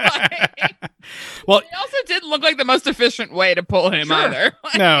weird. Well, it also didn't look like the most efficient way to pull him either.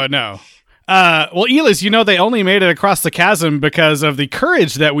 No. Well, Elis, you know, they only made it across the chasm because of the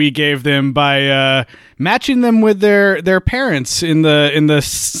courage that we gave them by matching them with their parents in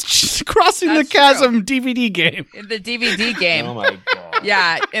the Crossing the Chasm DVD game. In the DVD game. Oh my God.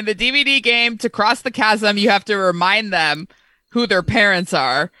 Yeah, in the DVD game, to cross the chasm, you have to remind them who their parents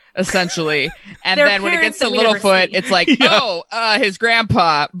are, essentially. And Their then when it gets to parents that we never Littlefoot, see. it's like, his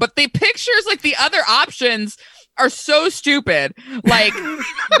grandpa. But the pictures, like the other options, are so stupid. Like,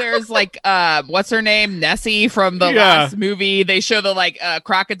 there's like, what's her name? Nessie from the last movie. They show the like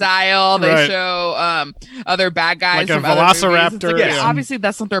crocodile. They show other bad guys Like a from other movies. velociraptor. It's like, obviously,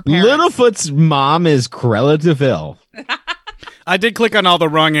 that's not their parents. Littlefoot's mom is Cruella DeVille. I did click on all the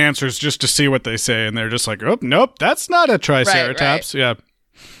wrong answers just to see what they say, and they're just like, oh, nope, that's not a Triceratops. Yeah.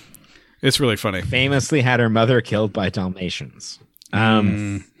 It's really funny. Famously had her mother killed by Dalmatians. I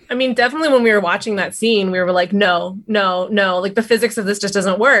mean, definitely when we were watching that scene, we were like, no, like the physics of this just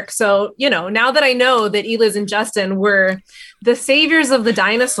doesn't work. So, you know, now that I know that Elis and Justin were the saviors of the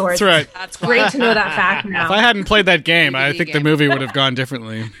dinosaurs, That's right. That's great to know that fact now. If I hadn't played that game, I DVD think the game. movie would have gone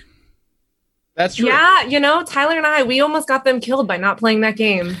differently. That's true. Yeah, you know, Tyler and I, we almost got them killed by not playing that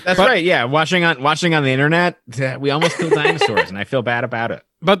game. That's right. Yeah, watching on the internet, we almost killed dinosaurs, and I feel bad about it.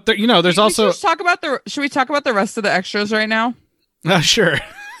 But, there's also... Should we talk about the rest of the extras right now? Sure.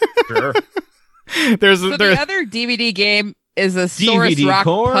 Sure. The other DVD game is a Saurus DVD Rock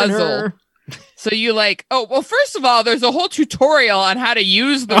corner. puzzle. So you like, first of all, there's a whole tutorial on how to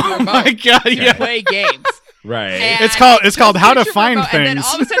use the remote my God, to play games. Right. And It's called How to use your Find remote, and then Things.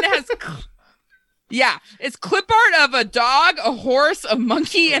 all of a sudden it has it's clip art of a dog, a horse, a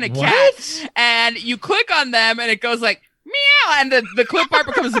monkey, and a cat. And you click on them and it goes like meow, and the clip art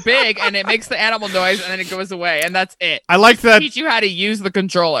becomes big and it makes the animal noise, and then it goes away, and that's it. I like that. Teach you how to use the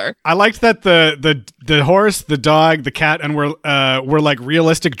controller. I liked that the horse, the dog, the cat, and were like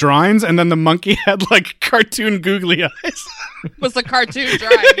realistic drawings, and then the monkey had like cartoon googly eyes. Was the cartoon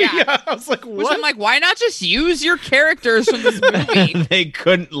drawing? Yeah. I was like, Which what? I'm like, why not just use your characters from this movie? They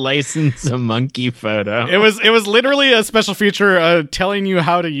couldn't license a monkey photo. It was literally a special feature telling you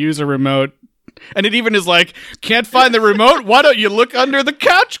how to use a remote. And it even is like, can't find the remote? Why don't you look under the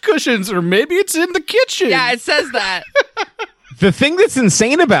couch cushions? Or maybe it's in the kitchen. Yeah, it says that. The thing that's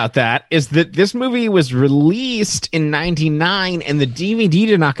insane about that is that this movie was released in 99 and the DVD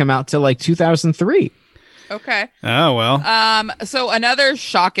did not come out till like 2003. Okay. Oh, well. So another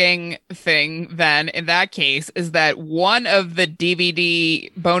shocking thing then in that case is that one of the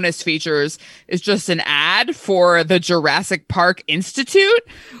DVD bonus features is just an ad for the Jurassic Park Institute,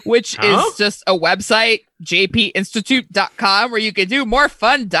 which is just a website, jpinstitute.com, where you can do more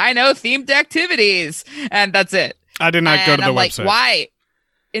fun dino-themed activities. And that's it. I did not go to the I'm like, website. why?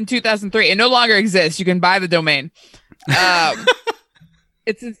 In 2003. It no longer exists. You can buy the domain.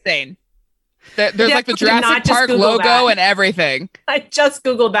 It's insane. There's Yeah, like the you cannot Jurassic just Park Google logo that. and everything. I just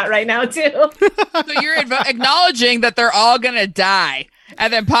Googled that right now, too. So you're acknowledging that they're all going to die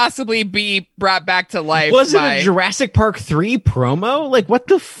and then possibly be brought back to life. Was by... it a Jurassic Park 3 promo? Like, what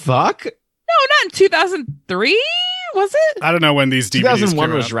the fuck? No, not in 2003. Was it? I don't know when these DVDs 2001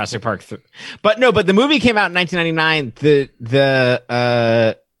 came was out. Jurassic Park 3. But the movie came out in 1999.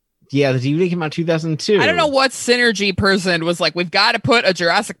 The DVD came out in 2002. I don't know what synergy person was like, we've got to put a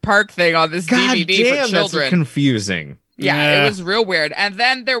Jurassic Park thing on this God DVD damn, for that's children. confusing. Yeah, it was real weird. And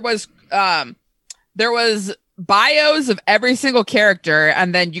then there was bios of every single character,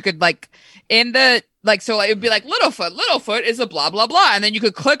 and then you could like in the so it would be like Littlefoot is a blah blah blah, and then you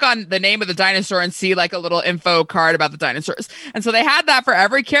could click on the name of the dinosaur and see like a little info card about the dinosaurs. And so they had that for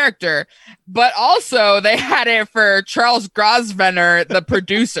every character, but also they had it for Charles Grosvenor, the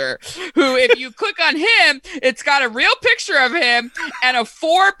producer, who if you click on him, it's got a real picture of him and a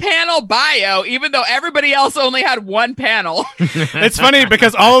 4-panel bio, even though everybody else only had 1 panel. It's funny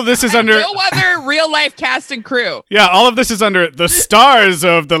because all of this is under No other real life cast and crew. Yeah, all of this is under the stars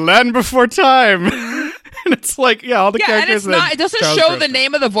of The Land Before Time. And it's like, yeah, all the Yeah, and characters. it's not. It doesn't Charles show Grosvenor. the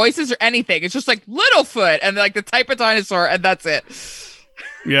name of the voices or anything. It's just like Littlefoot and like the type of dinosaur, and that's it.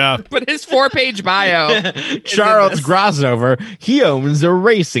 Yeah. But his 4-page bio. Charles this. Grossover, he owns a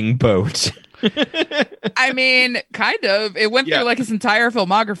racing boat. I mean, kind of. It went through like his entire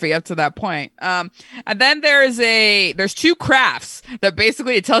filmography up to that point. And then there's 2 crafts that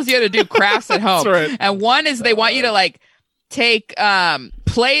basically it tells you how to do crafts at home. That's right. And one is they want you to like take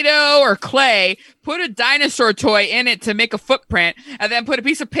Play-Doh or clay, put a dinosaur toy in it to make a footprint, and then put a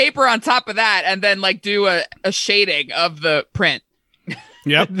piece of paper on top of that, and then like do a shading of the print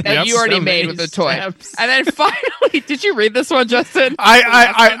Yep. that you already So made many with the toy. steps. And then finally, did you read this one, Justin?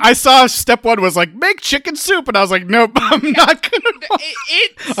 I saw step 1 was like, make chicken soup. And I was like, nope, I'm not going to.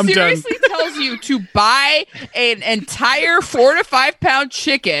 It I'm done. seriously tells you to buy an entire 4 to 5 pound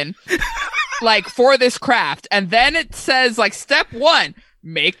chicken, like for this craft, and then it says like step 1.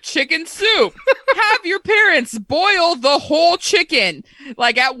 Make chicken soup. Have your parents boil the whole chicken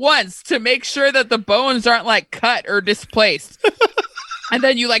like at once to make sure that the bones aren't like cut or displaced. And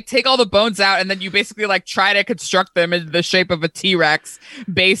then you like take all the bones out, and then you basically like try to construct them into the shape of a T-Rex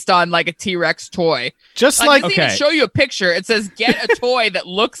based on like a T-Rex toy. Just Like, like, it doesn't even show you a picture. It says get a toy that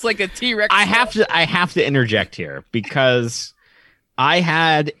looks like a T-Rex. I have to interject here because I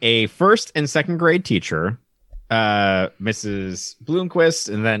had a 1st and 2nd grade teacher, Mrs. Bloomquist,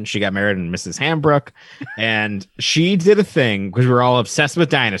 and then she got married and Mrs. Hambrook, and she did a thing because we were all obsessed with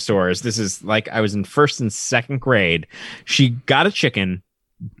dinosaurs. This is like I was in 1st and 2nd grade. She got a chicken,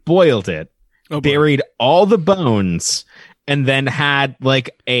 boiled it, buried all the bones, and then had like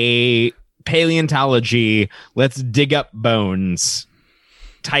a paleontology, let's dig up bones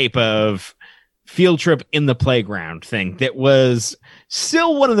type of field trip in the playground thing that was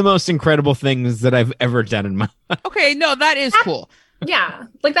still one of the most incredible things that I've ever done in my life. Okay, no, that is cool. Yeah.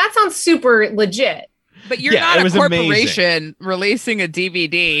 Like that sounds super legit. But you're Yeah, it not a was corporation releasing a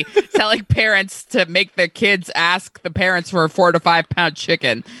DVD telling parents to make their kids ask the parents for a 4 to 5 pound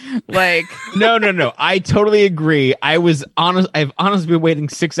chicken. Like, No. I totally agree. I've honestly been waiting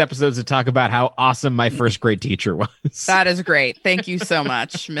 6 episodes to talk about how awesome my 1st grade teacher was. that is great. Thank you so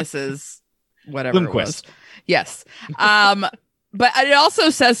much, Mrs. Whatever it was. Bloomquist. Yes. But it also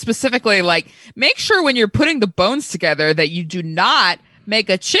says specifically, like, make sure when you're putting the bones together that you do not make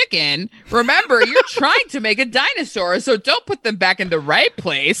a chicken. Remember, you're trying to make a dinosaur, so don't put them back in the right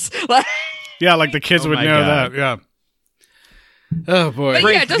place. Like, yeah, like the kids Oh would my know God. that. Yeah. Oh, boy. but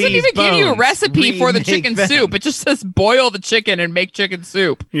Break yeah, it doesn't these even give you a bones. recipe for the Remake chicken them. soup. It just says boil the chicken and make chicken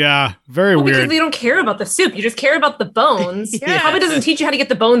soup. Yeah, very Well, because weird. they don't care about the soup. You just care about the bones. Yeah. Probably doesn't teach you how to get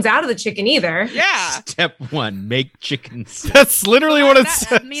the bones out of the chicken either. Yeah. Step 1, make chicken soup. That's literally what it That-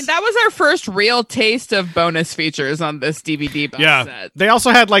 says. I mean, that was our first real taste of bonus features on this DVD box Yeah, set. they also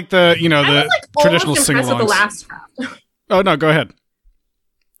had like the I was the like traditional almost impressed with the sing-alongs. last draft. Oh no, go ahead.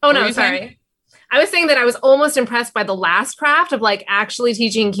 Oh What were no, you sorry. saying? I was saying that I was almost impressed by the last craft of like actually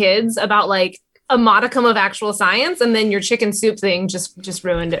teaching kids about like a modicum of actual science, and then your chicken soup thing just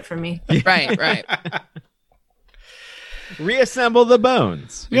ruined it for me. Right. Reassemble the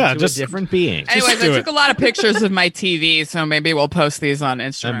bones. Yeah, into just- a different being. Anyways, do I it. took a lot of pictures of my TV, so maybe we'll post these on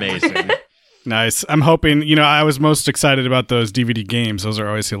Instagram. Amazing. Nice. I'm hoping, I was most excited about those DVD games. Those are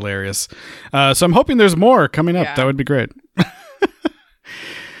always hilarious. So I'm hoping there's more coming up. Yeah. That would be great.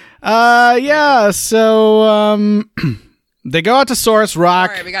 So they go out to Saurus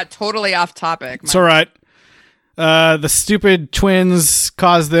Rock. Sorry, we got totally off topic. It's all right. The stupid twins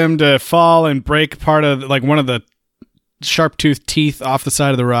cause them to fall and break part of, one of the sharp-toothed teeth off the side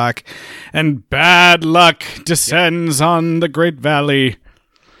of the rock. And bad luck descends on the Great Valley.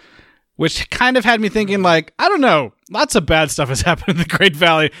 Which kind of had me thinking, I don't know, lots of bad stuff has happened in the Great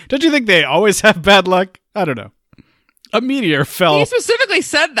Valley. Don't you think they always have bad luck? I don't know. A meteor fell. He specifically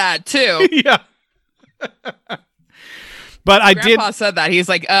said that too. Yeah. But I Grandpa said that. He's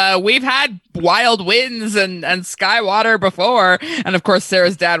like, we've had wild winds and sky water before. And of course,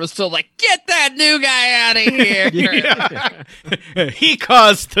 Sarah's dad was still like, get that new guy out of here. He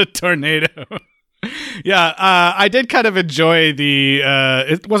caused the tornado. Yeah, I did kind of enjoy the,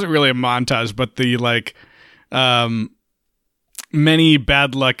 it wasn't really a montage, but the, many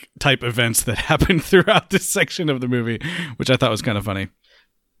bad luck type events that happened throughout this section of the movie, which I thought was kind of funny.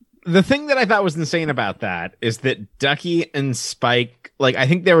 The thing that I thought was insane about that is that Ducky and Spike, I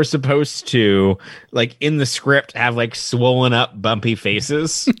think they were supposed to, in the script, have, swollen up, bumpy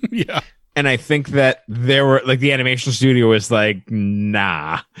faces. Yeah. And I think that there were, the animation studio was like,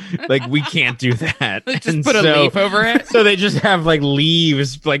 nah, we can't do that. Just And put a leaf over it. So they just have,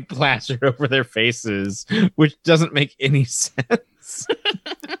 leaves, plastered over their faces, which doesn't make any sense.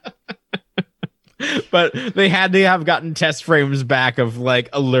 But they had to have gotten test frames back of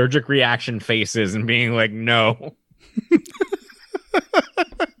allergic reaction faces and being like, no.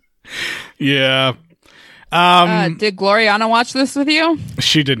 Yeah. Did Gloriana watch this with you?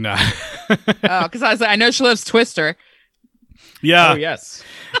 She did not. Oh, because I was like, I know she loves Twister. Yeah. Oh, yes.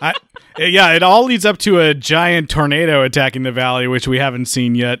 It all leads up to a giant tornado attacking the valley, which we haven't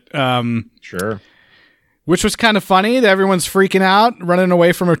seen yet. Sure. Which was kind of funny that everyone's freaking out, running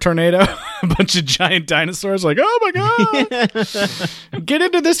away from a tornado. A bunch of giant dinosaurs oh my God, get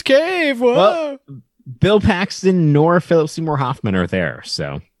into this cave. Whoa. Well, Bill Paxton nor Philip Seymour Hoffman are there,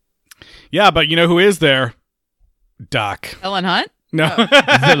 so. Yeah, but you know who is there? Doc. Ellen Hunt? No.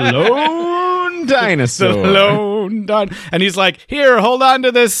 The lone dinosaur. The lone dinosaur. And he's like, here, hold on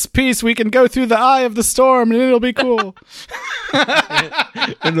to this piece. We can go through the eye of the storm and it'll be cool.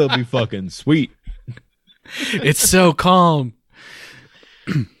 It'll be fucking sweet. It's so calm.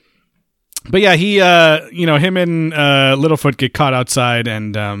 But yeah, he, him and Littlefoot get caught outside,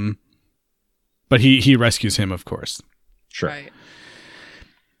 and but he rescues him, of course. Sure. Right.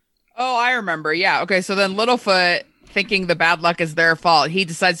 Oh, I remember. Yeah. Okay. So then Littlefoot, thinking the bad luck is their fault, he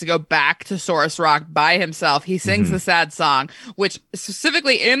decides to go back to Saurus Rock by himself. He sings the sad song, which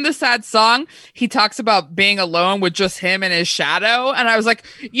specifically in the sad song, he talks about being alone with just him and his shadow. And I was like,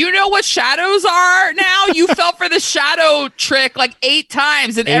 you know what shadows are now? You fell for the shadow trick 8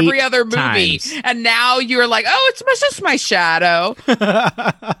 times in every other movie. times. And now you're like, oh, it's just my shadow.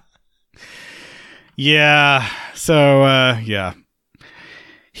 Yeah. So, yeah.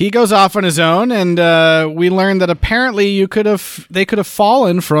 He goes off on his own, and we learn that apparently they could have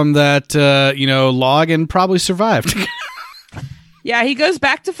fallen from that, log and probably survived. Yeah, he goes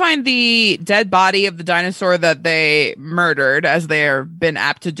back to find the dead body of the dinosaur that they murdered, as they are been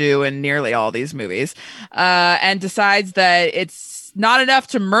apt to do in nearly all these movies, and decides that it's not enough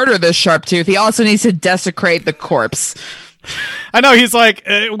to murder this Sharptooth. He also needs to desecrate the corpse. I know, he's like,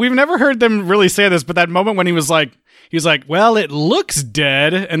 we've never heard them really say this, but that moment when he was like, well, it looks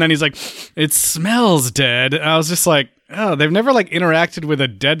dead, and then he's like, it smells dead. And I was just like, oh, they've never interacted with a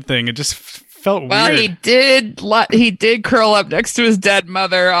dead thing. It just felt Well, weird. he did curl up next to his dead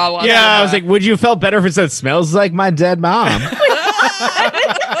mother. Yeah, I was like, would you have felt better if it said smells like my dead mom?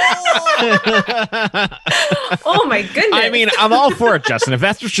 Oh my goodness. I mean, I'm all for it, Justin. If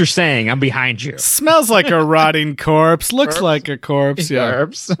that's what you're saying, I'm behind you. Smells like a rotting corpse. Looks like a corpse. Yeah.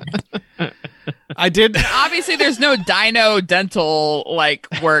 Herbs. I did. obviously there's no dino dental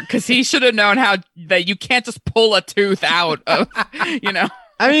work, because he should have known that you can't just pull a tooth out of,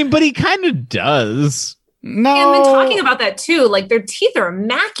 I mean, but he kind of does. No. and then talking about that too, their teeth are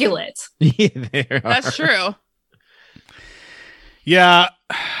immaculate. Yeah, they are. That's true. Yeah,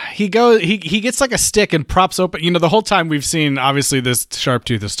 he gets a stick and props open. The whole time we've seen, obviously, this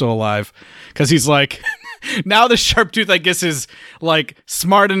Sharptooth is still alive, because he's like, now the Sharptooth, I guess, is like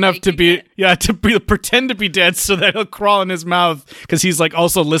smart enough to pretend to be dead so that he'll crawl in his mouth because he's like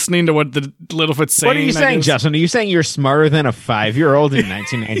also listening to what the Littlefoot's saying. What are you saying, Justin? Are you saying you're smarter than a 5-year-old in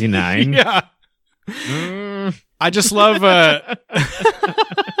 1999? Yeah. I just love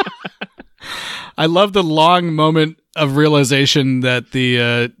I love the long moment of realization that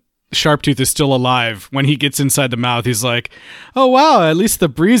the Sharptooth is still alive. When he gets inside the mouth, he's like, oh wow, at least the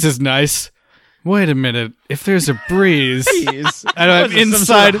breeze is nice. Wait a minute, if there's a breeze and I'm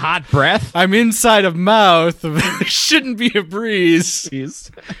inside hot breath, I'm inside of mouth, there shouldn't be a breeze.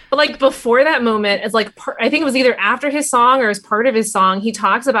 But like before that moment, it's like I think it was either after his song or as part of his song, he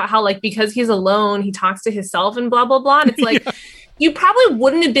talks about how like because he's alone, he talks to himself and blah blah blah. And it's like you probably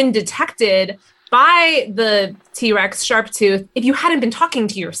wouldn't have been detected by the T-Rex Sharptooth if you hadn't been talking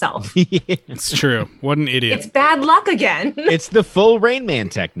to yourself. It's true. What an idiot. It's bad luck again. It's the full Rain Man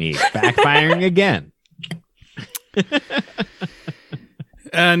technique, backfiring again.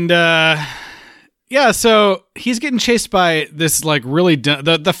 And yeah, so he's getting chased by this like really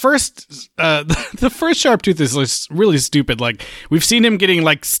the first Sharptooth is like, really stupid. Like we've seen him getting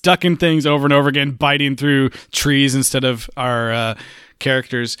like stuck in things over and over again, biting through trees instead of our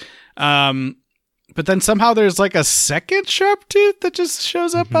characters. But then somehow there's like a second Sharptooth that just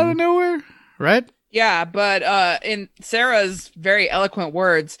shows up out of nowhere, right? Yeah, but in Sarah's very eloquent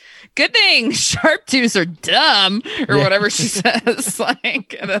words, good thing Sharptooths are dumb, or whatever she says,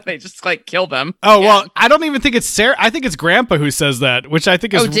 like, and then they just like kill them. Oh, well, I don't even think it's Sarah. I think it's Grandpa who says that, which I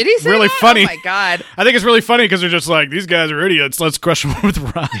think is did he say really that? funny. Oh my God. I think it's really funny because they're just like, these guys are idiots. Let's crush them with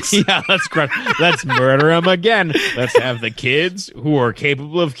rocks. Yeah, let's murder them again. Let's have the kids who are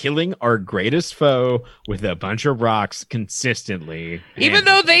capable of killing our greatest foe with a bunch of rocks consistently. Even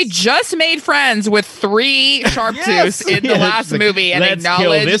though they just made friends with 3 Sharptooths in the last movie and let's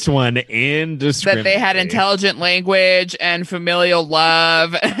acknowledged kill this one indiscriminately. that they had intelligent language and familial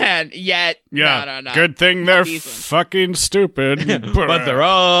love, and yet no. Good thing they're fucking stupid. But they're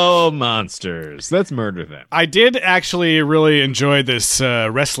all monsters. Let's murder them. I did actually really enjoy this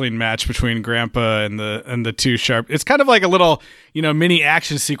wrestling match between Grandpa and the two Sharp. It's kind of like a little, mini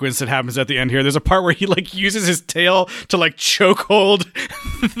action sequence that happens at the end here. There's a part where he like uses his tail to like chokehold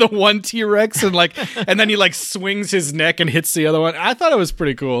the one T-Rex and then he like swings his neck and hits the other one. I thought it was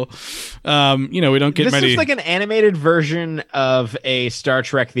pretty cool. We don't get many. This is like an animated version of a Star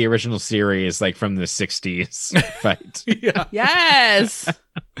Trek the original series, like from the 60s fight. Yeah. Yes.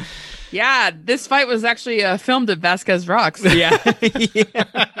 Yeah, this fight was actually filmed at Vasquez Rocks. Yeah.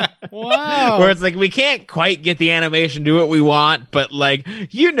 Wow. Where it's like, we can't quite get the animation to do what we want, but like,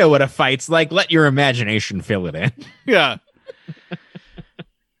 you know what a fight's like. Let your imagination fill it in. Yeah.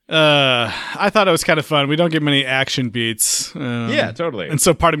 I thought it was kind of fun. We don't get many action beats. Yeah, totally. And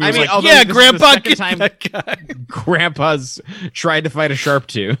so part of me was like, although yeah, this Grandpa, is the get second that guy. Grandpa's tried to fight a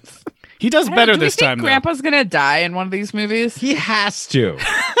Sharptooth. He does better this time, though. Grandpa's gonna die in one of these movies? He has to.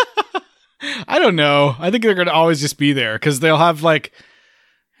 I don't know. I think they're going to always just be there because they'll have like,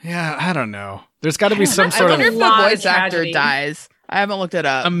 I don't know. There's got to be some sort I of. wonder if the lot of voice actor tragedy. dies. I haven't looked it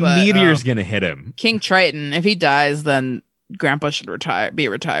up. A meteor's going to hit him. King Triton, if he dies, then Grandpa should be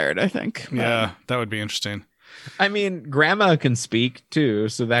retired, I think. Yeah, that would be interesting. I mean, Grandma can speak too,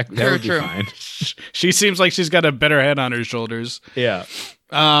 so that would be True. fine. She seems like she's got a better head on her shoulders. Yeah.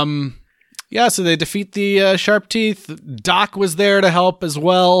 Yeah, so they defeat the Sharptooth. Doc was there to help as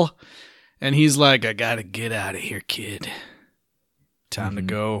well. And he's like, I gotta get out of here, kid. Time to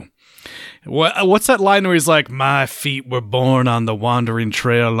go. What's that line where he's like, my feet were born on the wandering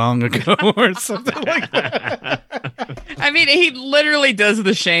trail long ago, or something like that? I mean, he literally does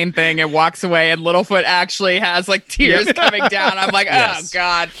the Shane thing and walks away, and Littlefoot actually has like tears coming down. I'm like, oh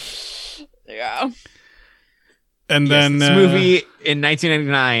God. Yeah. And then This movie in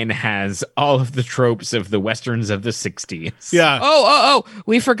 1999 has all of the tropes of the westerns of the 60s. yeah. Oh,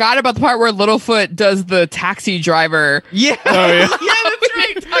 we forgot about the part where Littlefoot does the taxi driver. Yeah. Oh, yeah. Yeah, that's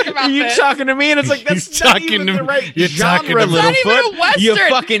right. Talk about Are you this. talking to me? And it's like, that's He's not talking even to the me. right You're talking genre, to me. It's not even a Littlefoot. Western. You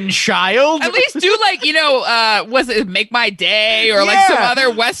fucking child. At least do like, was it Make My Day or like Yeah. some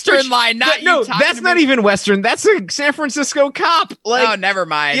other Western line? Not no, you talking that's to not me. even Western. That's a San Francisco cop. Like, Oh, never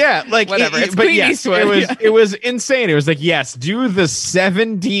mind. yeah, like Whatever. It's but Clint yes, Eastwood. it was insane. It was like, yes, do the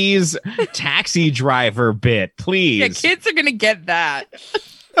 70s taxi driver bit, please. Yeah, kids are gonna get that.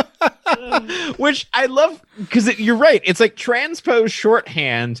 Which I love because you're right. It's like transposed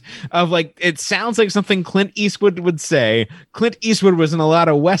shorthand of like, it sounds like something Clint Eastwood would say. Clint Eastwood was in a lot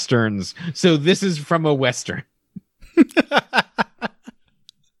of Westerns, so this is from a Western.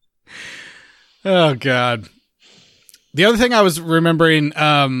 Oh God. The other thing I was remembering,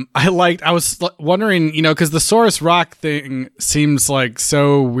 I was wondering, because the Saurus Rock thing seems like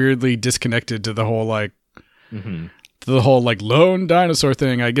so weirdly disconnected to the whole lone dinosaur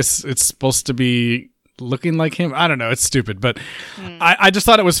thing. I guess it's supposed to be looking like him. I don't know. It's stupid, but I just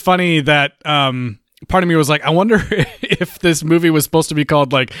thought it was funny that part of me was like, I wonder if this movie was supposed to be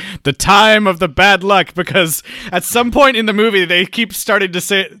called like The Time of the Bad Luck, because at some point in the movie they keep starting to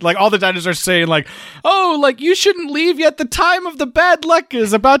say, like, all the dinosaurs saying like, oh, like, you shouldn't leave yet, the time of the bad luck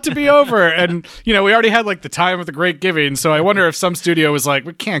is about to be over. And we already had like the time of the great giving, so I wonder if some studio was like,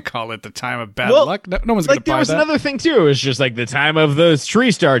 we can't call it the time of bad luck. No one's gonna buy that. There was another thing too. It was just like the time of the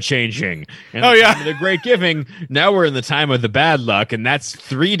trees start changing, and time of the great giving. Now we're in the time of the bad luck, and that's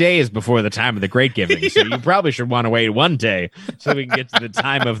 3 days before the time of the great giving. So you probably should want to wait one day so we can get to the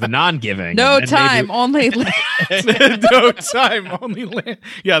time of the non-giving. No time, only land. No time, only land.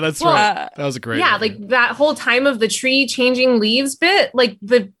 Yeah, that's right. That was a great. Yeah, like that whole time of the tree changing leaves bit. Like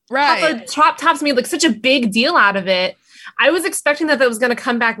the Tops made like such a big deal out of it. I was expecting that was going to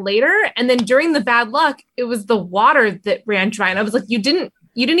come back later, and then during the bad luck, it was the water that ran dry, and I was like, you didn't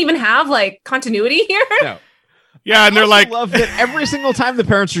even have like continuity here. No. Yeah, and they're like, I love that every single time the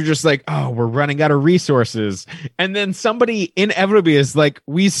parents are just like, oh, we're running out of resources. And then somebody inevitably is like,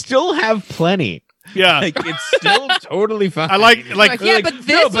 we still have plenty. Yeah. Like, it's still totally fine. I like, yeah, but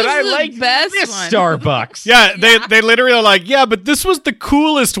this was I the like best this one. Starbucks. Yeah, they literally are like, yeah, but this was the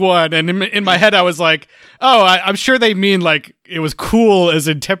coolest one. And in my head, I was like, oh, I'm sure they mean like it was cool as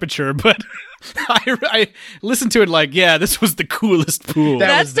in temperature, but I listened to it like, yeah, this was the coolest pool.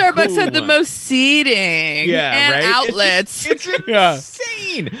 That Starbucks had the most seating and outlets. It's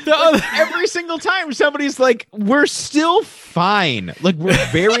insane. Every single time somebody's like, we're still fine. Like, we're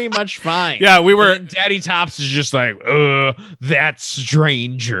very much fine. Yeah, we were. And Daddy Tops is just like, that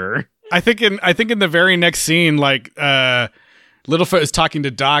stranger. I think in the very next scene, like, Littlefoot is talking to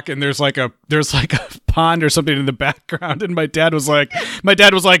Doc, and there's like a pond or something in the background, and my dad was like,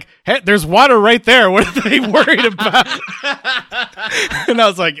 hey, there's water right there. What are they worried about? And I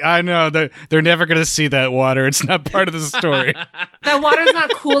was like, I know they're never gonna see that water. It's not part of the story. That water's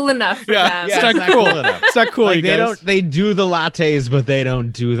not cool enough for them. It's not cool enough. It's not cool. Like, you guys. they do the lattes, but they don't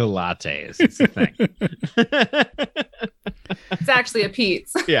do the lattes. It's the thing. It's actually a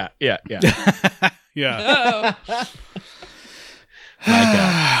Pete's. Yeah. Yeah.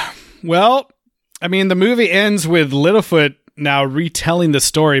 Well, I mean, the movie ends with Littlefoot now retelling the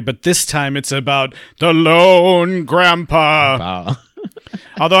story, but this time it's about the lone grandpa.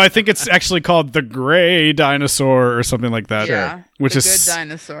 Although I think it's actually called the Gray Dinosaur or something like that. Yeah, which is good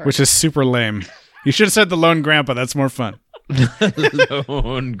dinosaur. Which is super lame. You should have said the lone grandpa. That's more fun. The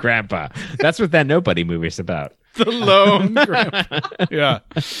lone grandpa. That's what that Nobody movie's about. The lone grandpa. Yeah.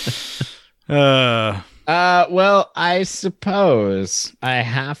 Well, I suppose I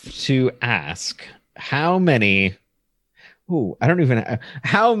have to ask how many molten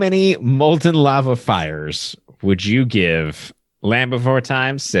lava fires would you give Land Before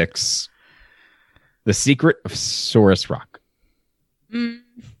Time 6, The Secret of Saurus Rock? I'm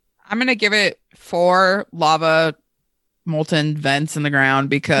going to give it 4 lava molten vents in the ground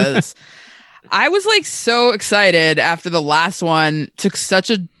because I was like so excited after the last one took such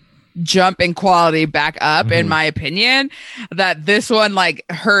a jump in quality back up, in my opinion, that this one like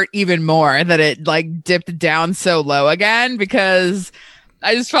hurt even more, that it like dipped down so low again, because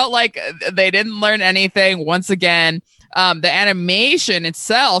I just felt like they didn't learn anything once again. The animation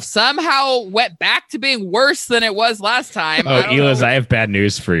itself somehow went back to being worse than it was last time. Oh, Eliz, I have bad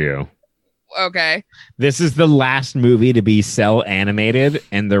news for you. Okay. This is the last movie to be cell animated,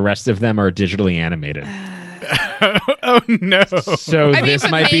 and the rest of them are digitally animated. Oh no! So this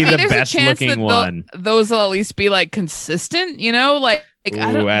might be the best looking one. Those will at least be like consistent, like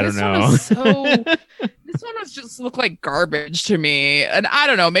Ooh, I don't know. This one was just look like garbage to me, and I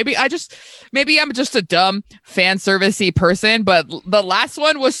don't know. Maybe I'm just a dumb fan servicey person, but the last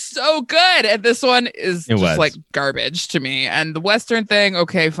one was so good, and this one is like garbage to me. And the Western thing,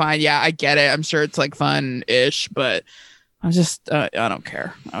 okay, fine, yeah, I get it. I'm sure it's like fun-ish, but I'm just I don't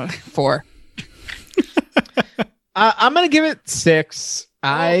care. 4. I'm going to give it 6.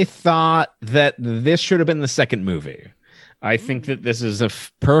 I thought that this should have been the second movie. I think that this is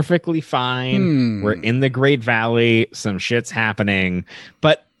perfectly fine. We're in the Great Valley. Some shit's happening.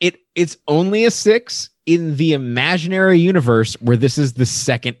 But it's only a 6 in the imaginary universe where this is the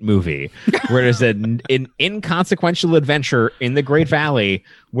second movie. Where there's an inconsequential adventure in the Great Valley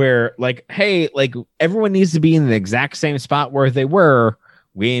where, like, hey, like, everyone needs to be in the exact same spot where they were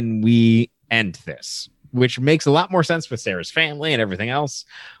when we end this. Which makes a lot more sense with Sarah's family and everything else.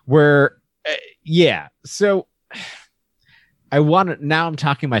 Where, so now I'm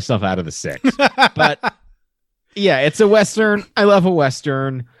talking myself out of the 6. But yeah, it's a Western. I love a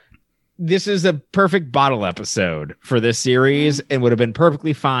Western. This is a perfect bottle episode for this series and would have been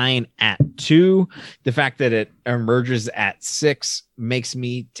perfectly fine at 2. The fact that it emerges at 6 makes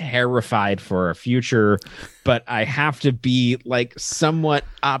me terrified for a future, but I have to be like somewhat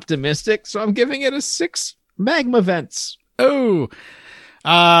optimistic. So I'm giving it a 6 magma vents. Oh,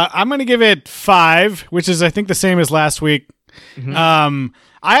 I'm going to give it 5, which is, I think, the same as last week. I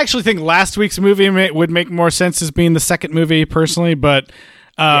actually think last week's movie would make more sense as being the second movie personally, but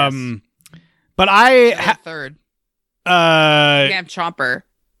but third. Camp Chomper.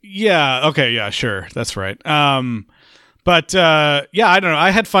 Yeah. Okay. Yeah. Sure. That's right. But yeah, I don't know. I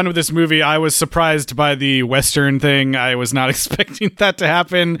had fun with this movie. I was surprised by the Western thing. I was not expecting that to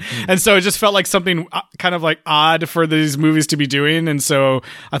happen, and so it just felt like something kind of like odd for these movies to be doing. And so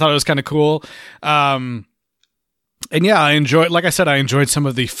I thought it was kind of cool. And yeah, I enjoyed some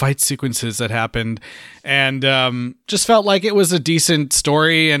of the fight sequences that happened, and just felt like it was a decent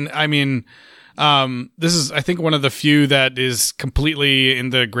story. And I mean, this is, I think, one of the few that is completely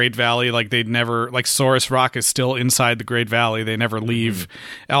in the Great Valley. Like Saurus Rock is still inside the Great Valley. They never leave.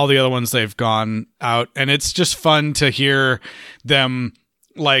 All the other ones, they've gone out, and it's just fun to hear them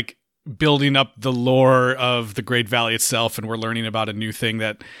like building up the lore of the Great Valley itself. And we're learning about a new thing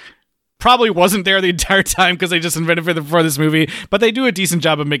that probably wasn't there the entire time because they just invented it for this movie, but they do a decent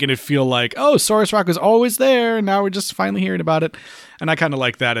job of making it feel like, oh, Saurus Rock was always there, and now we're just finally hearing about it. And I kind of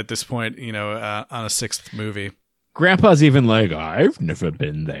like that at this point, on a 6th movie. Grandpa's even like, I've never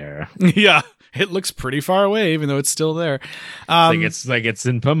been there. Yeah, it looks pretty far away, even though it's still there. It's like it's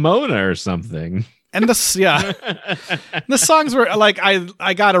in Pomona or something. And the songs were like,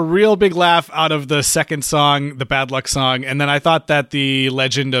 I got a real big laugh out of the second song, the Bad Luck song. And then I thought that the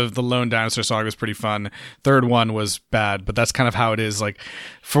Legend of the Lone Dinosaur song was pretty fun. Third one was bad, but that's kind of how it is. Like,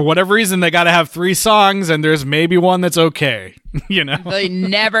 for whatever reason, they got to have 3 songs and there's maybe one that's okay. They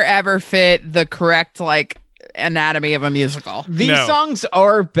never ever fit the correct, like, anatomy of a musical. These songs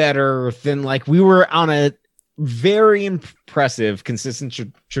are better than, like, we were on a very impressive, consistent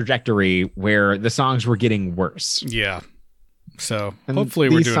trajectory where the songs were getting worse. Yeah. So and hopefully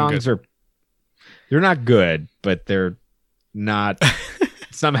we're doing songs good. They're not good, but they're not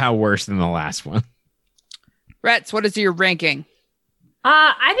somehow worse than the last one. Rets, what is your ranking?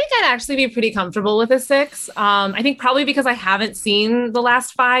 I think I'd actually be pretty comfortable with a 6. I think probably because I haven't seen the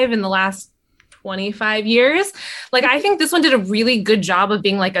last 5 in the last 25 years. Like, I think this one did a really good job of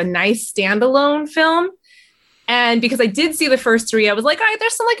being like a nice standalone film. And because I did see the first 3, I was like, all right,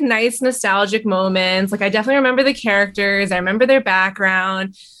 there's some like nice nostalgic moments. Like, I definitely remember the characters. I remember their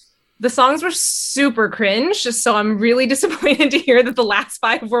background. The songs were super cringe. So I'm really disappointed to hear that the last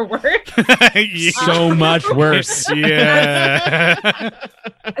 5 were worse. So much worse. Yeah.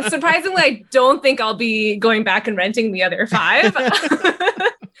 Surprisingly, I don't think I'll be going back and renting the other 5.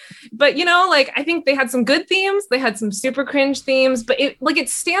 But, I think they had some good themes. They had some super cringe themes, but it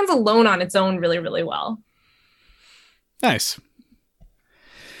stands alone on its own really, really well. Nice.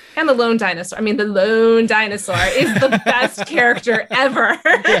 And the lone dinosaur. I mean, the lone dinosaur is the best character ever.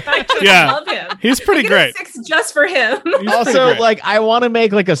 I just love him. He's pretty great. 6 just for him. Also, like, I want to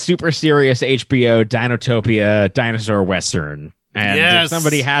make like a super serious HBO Dinotopia dinosaur Western. And if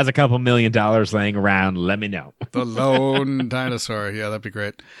somebody has a couple $1 million laying around, let me know. The lone dinosaur. Yeah, that'd be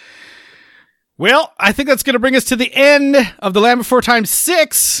great. Well, I think that's going to bring us to the end of The Land Before Time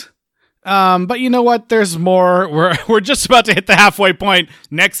 6. But you know what? There's more. We're just about to hit the halfway point.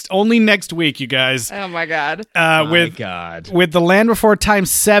 Only next week, you guys. Oh my god. With The Land Before Time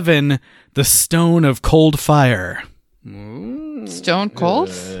 7, The Stone of Cold Fire. Stone Cold?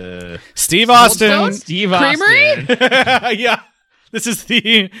 Steve Austin. Steve Creamery? Austin. Yeah. This is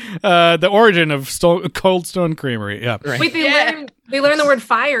the origin of Cold Stone Creamery. Yeah. Right. Wait, they learn the word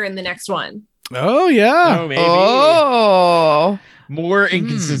fire in the next one. Oh yeah. Oh, maybe. Oh. More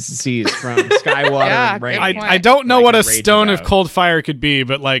inconsistencies from Skywalker and Rey. I don't know what a stone of cold fire could be,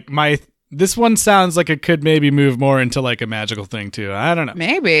 but like this one sounds like it could maybe move more into like a magical thing too. I don't know.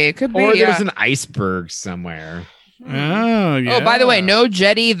 Maybe it could be. Or there's an iceberg somewhere. Oh yeah. Oh, by the way, no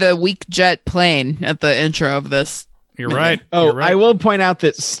Jetty the weak jet plane at the intro of this. You're right. Oh, I will point out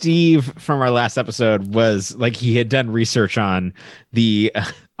that Steve from our last episode was like, he had done research on the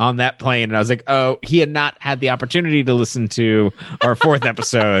on that plane, and I was like, oh, he had not had the opportunity to listen to our 4th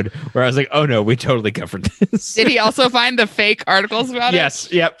episode, where I was like, oh no, we totally covered this. Did he also find the fake articles about it?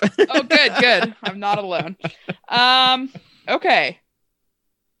 Yes. Yep. Oh, good. I'm not alone. Okay.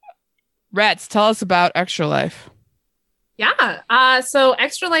 Rats, tell us about Extra Life. Yeah. So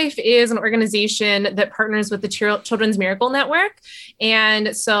Extra Life is an organization that partners with the Children's Miracle Network.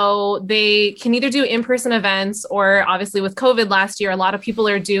 And so they can either do in-person events, or obviously with COVID last year, a lot of people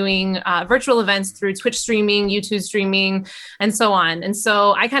are doing virtual events through Twitch streaming, YouTube streaming, and so on. And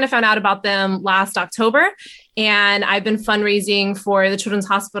so I kind of found out about them last October. And I've been fundraising for the Children's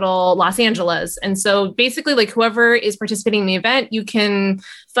Hospital Los Angeles. And so basically, like, whoever is participating in the event, you can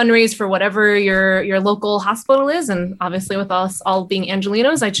fundraise for whatever your local hospital is. And obviously, with us all being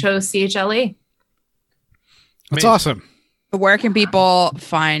Angelinos, I chose CHLA. That's awesome. Where can people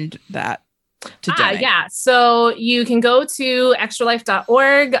find that to donate? Yeah. So you can go to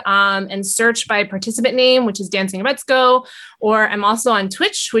extralife.org and search by participant name, which is Dancing Retzko, or I'm also on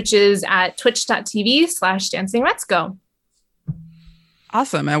Twitch, which is at twitch.tv/Dancing Retzko.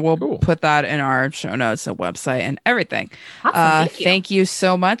 Awesome. And we'll put that in our show notes and website and everything. Awesome. Thank you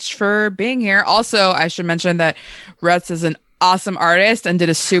so much for being here. Also, I should mention that Retz is an awesome artist and did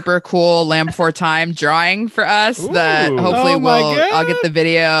a super cool Land Before Time drawing for us that hopefully I'll get the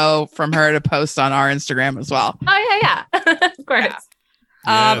video from her to post on our Instagram as well. Oh, yeah. Of course.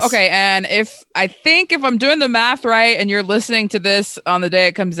 Yeah. Okay, and if I'm doing the math right and you're listening to this on the day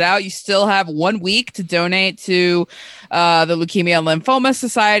it comes out, you still have 1 week to donate to the Leukemia and Lymphoma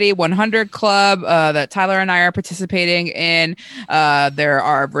Society 100 Club that Tyler and I are participating in. There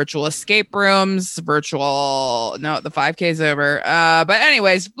are virtual escape rooms, the 5K's over. But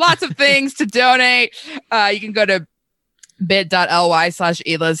anyways, lots of things to donate. You can go to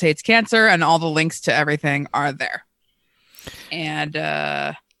bit.ly/Eliz Hates Cancer, and all the links to everything are there. And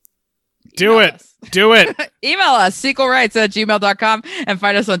do it. Email us sequelrights@gmail.com, and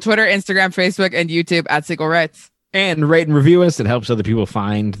find us on Twitter, Instagram, Facebook, and YouTube at Sequel Rights. And rate and review us. It helps other people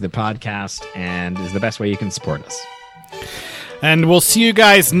find the podcast and is the best way you can support us. And we'll see you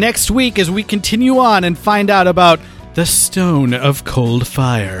guys next week as we continue on and find out about the Stone of Cold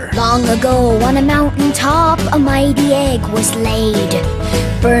Fire. Long ago on a mountain top, a mighty egg was laid,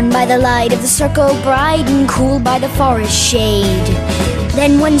 burned by the light of the circle bright and cooled by the forest shade.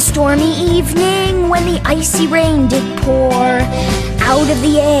 Then one stormy evening, when the icy rain did pour, out of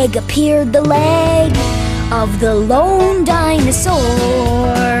the egg appeared the leg of the lone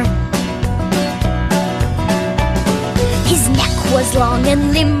dinosaur. His neck was long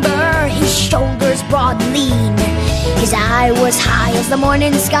and limber, his shoulders broad and lean. His eye was high as the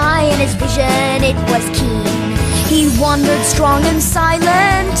morning sky, and his vision, it was keen. He wandered strong and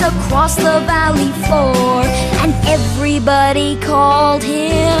silent across the valley floor, and everybody called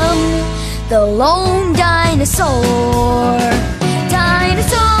him the Lone Dinosaur.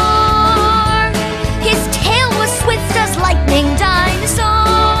 Dinosaur! His tail was swift as lightning.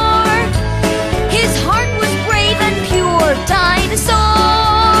 Dinosaur! His heart was brave and pure. Dinosaur!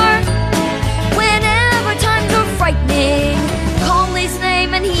 Call his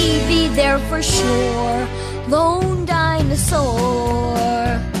name and he'd be there for sure. Lone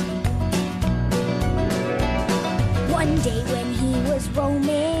Dinosaur. One day when he was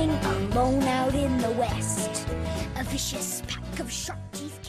roaming alone out in the west, a vicious pack of sharks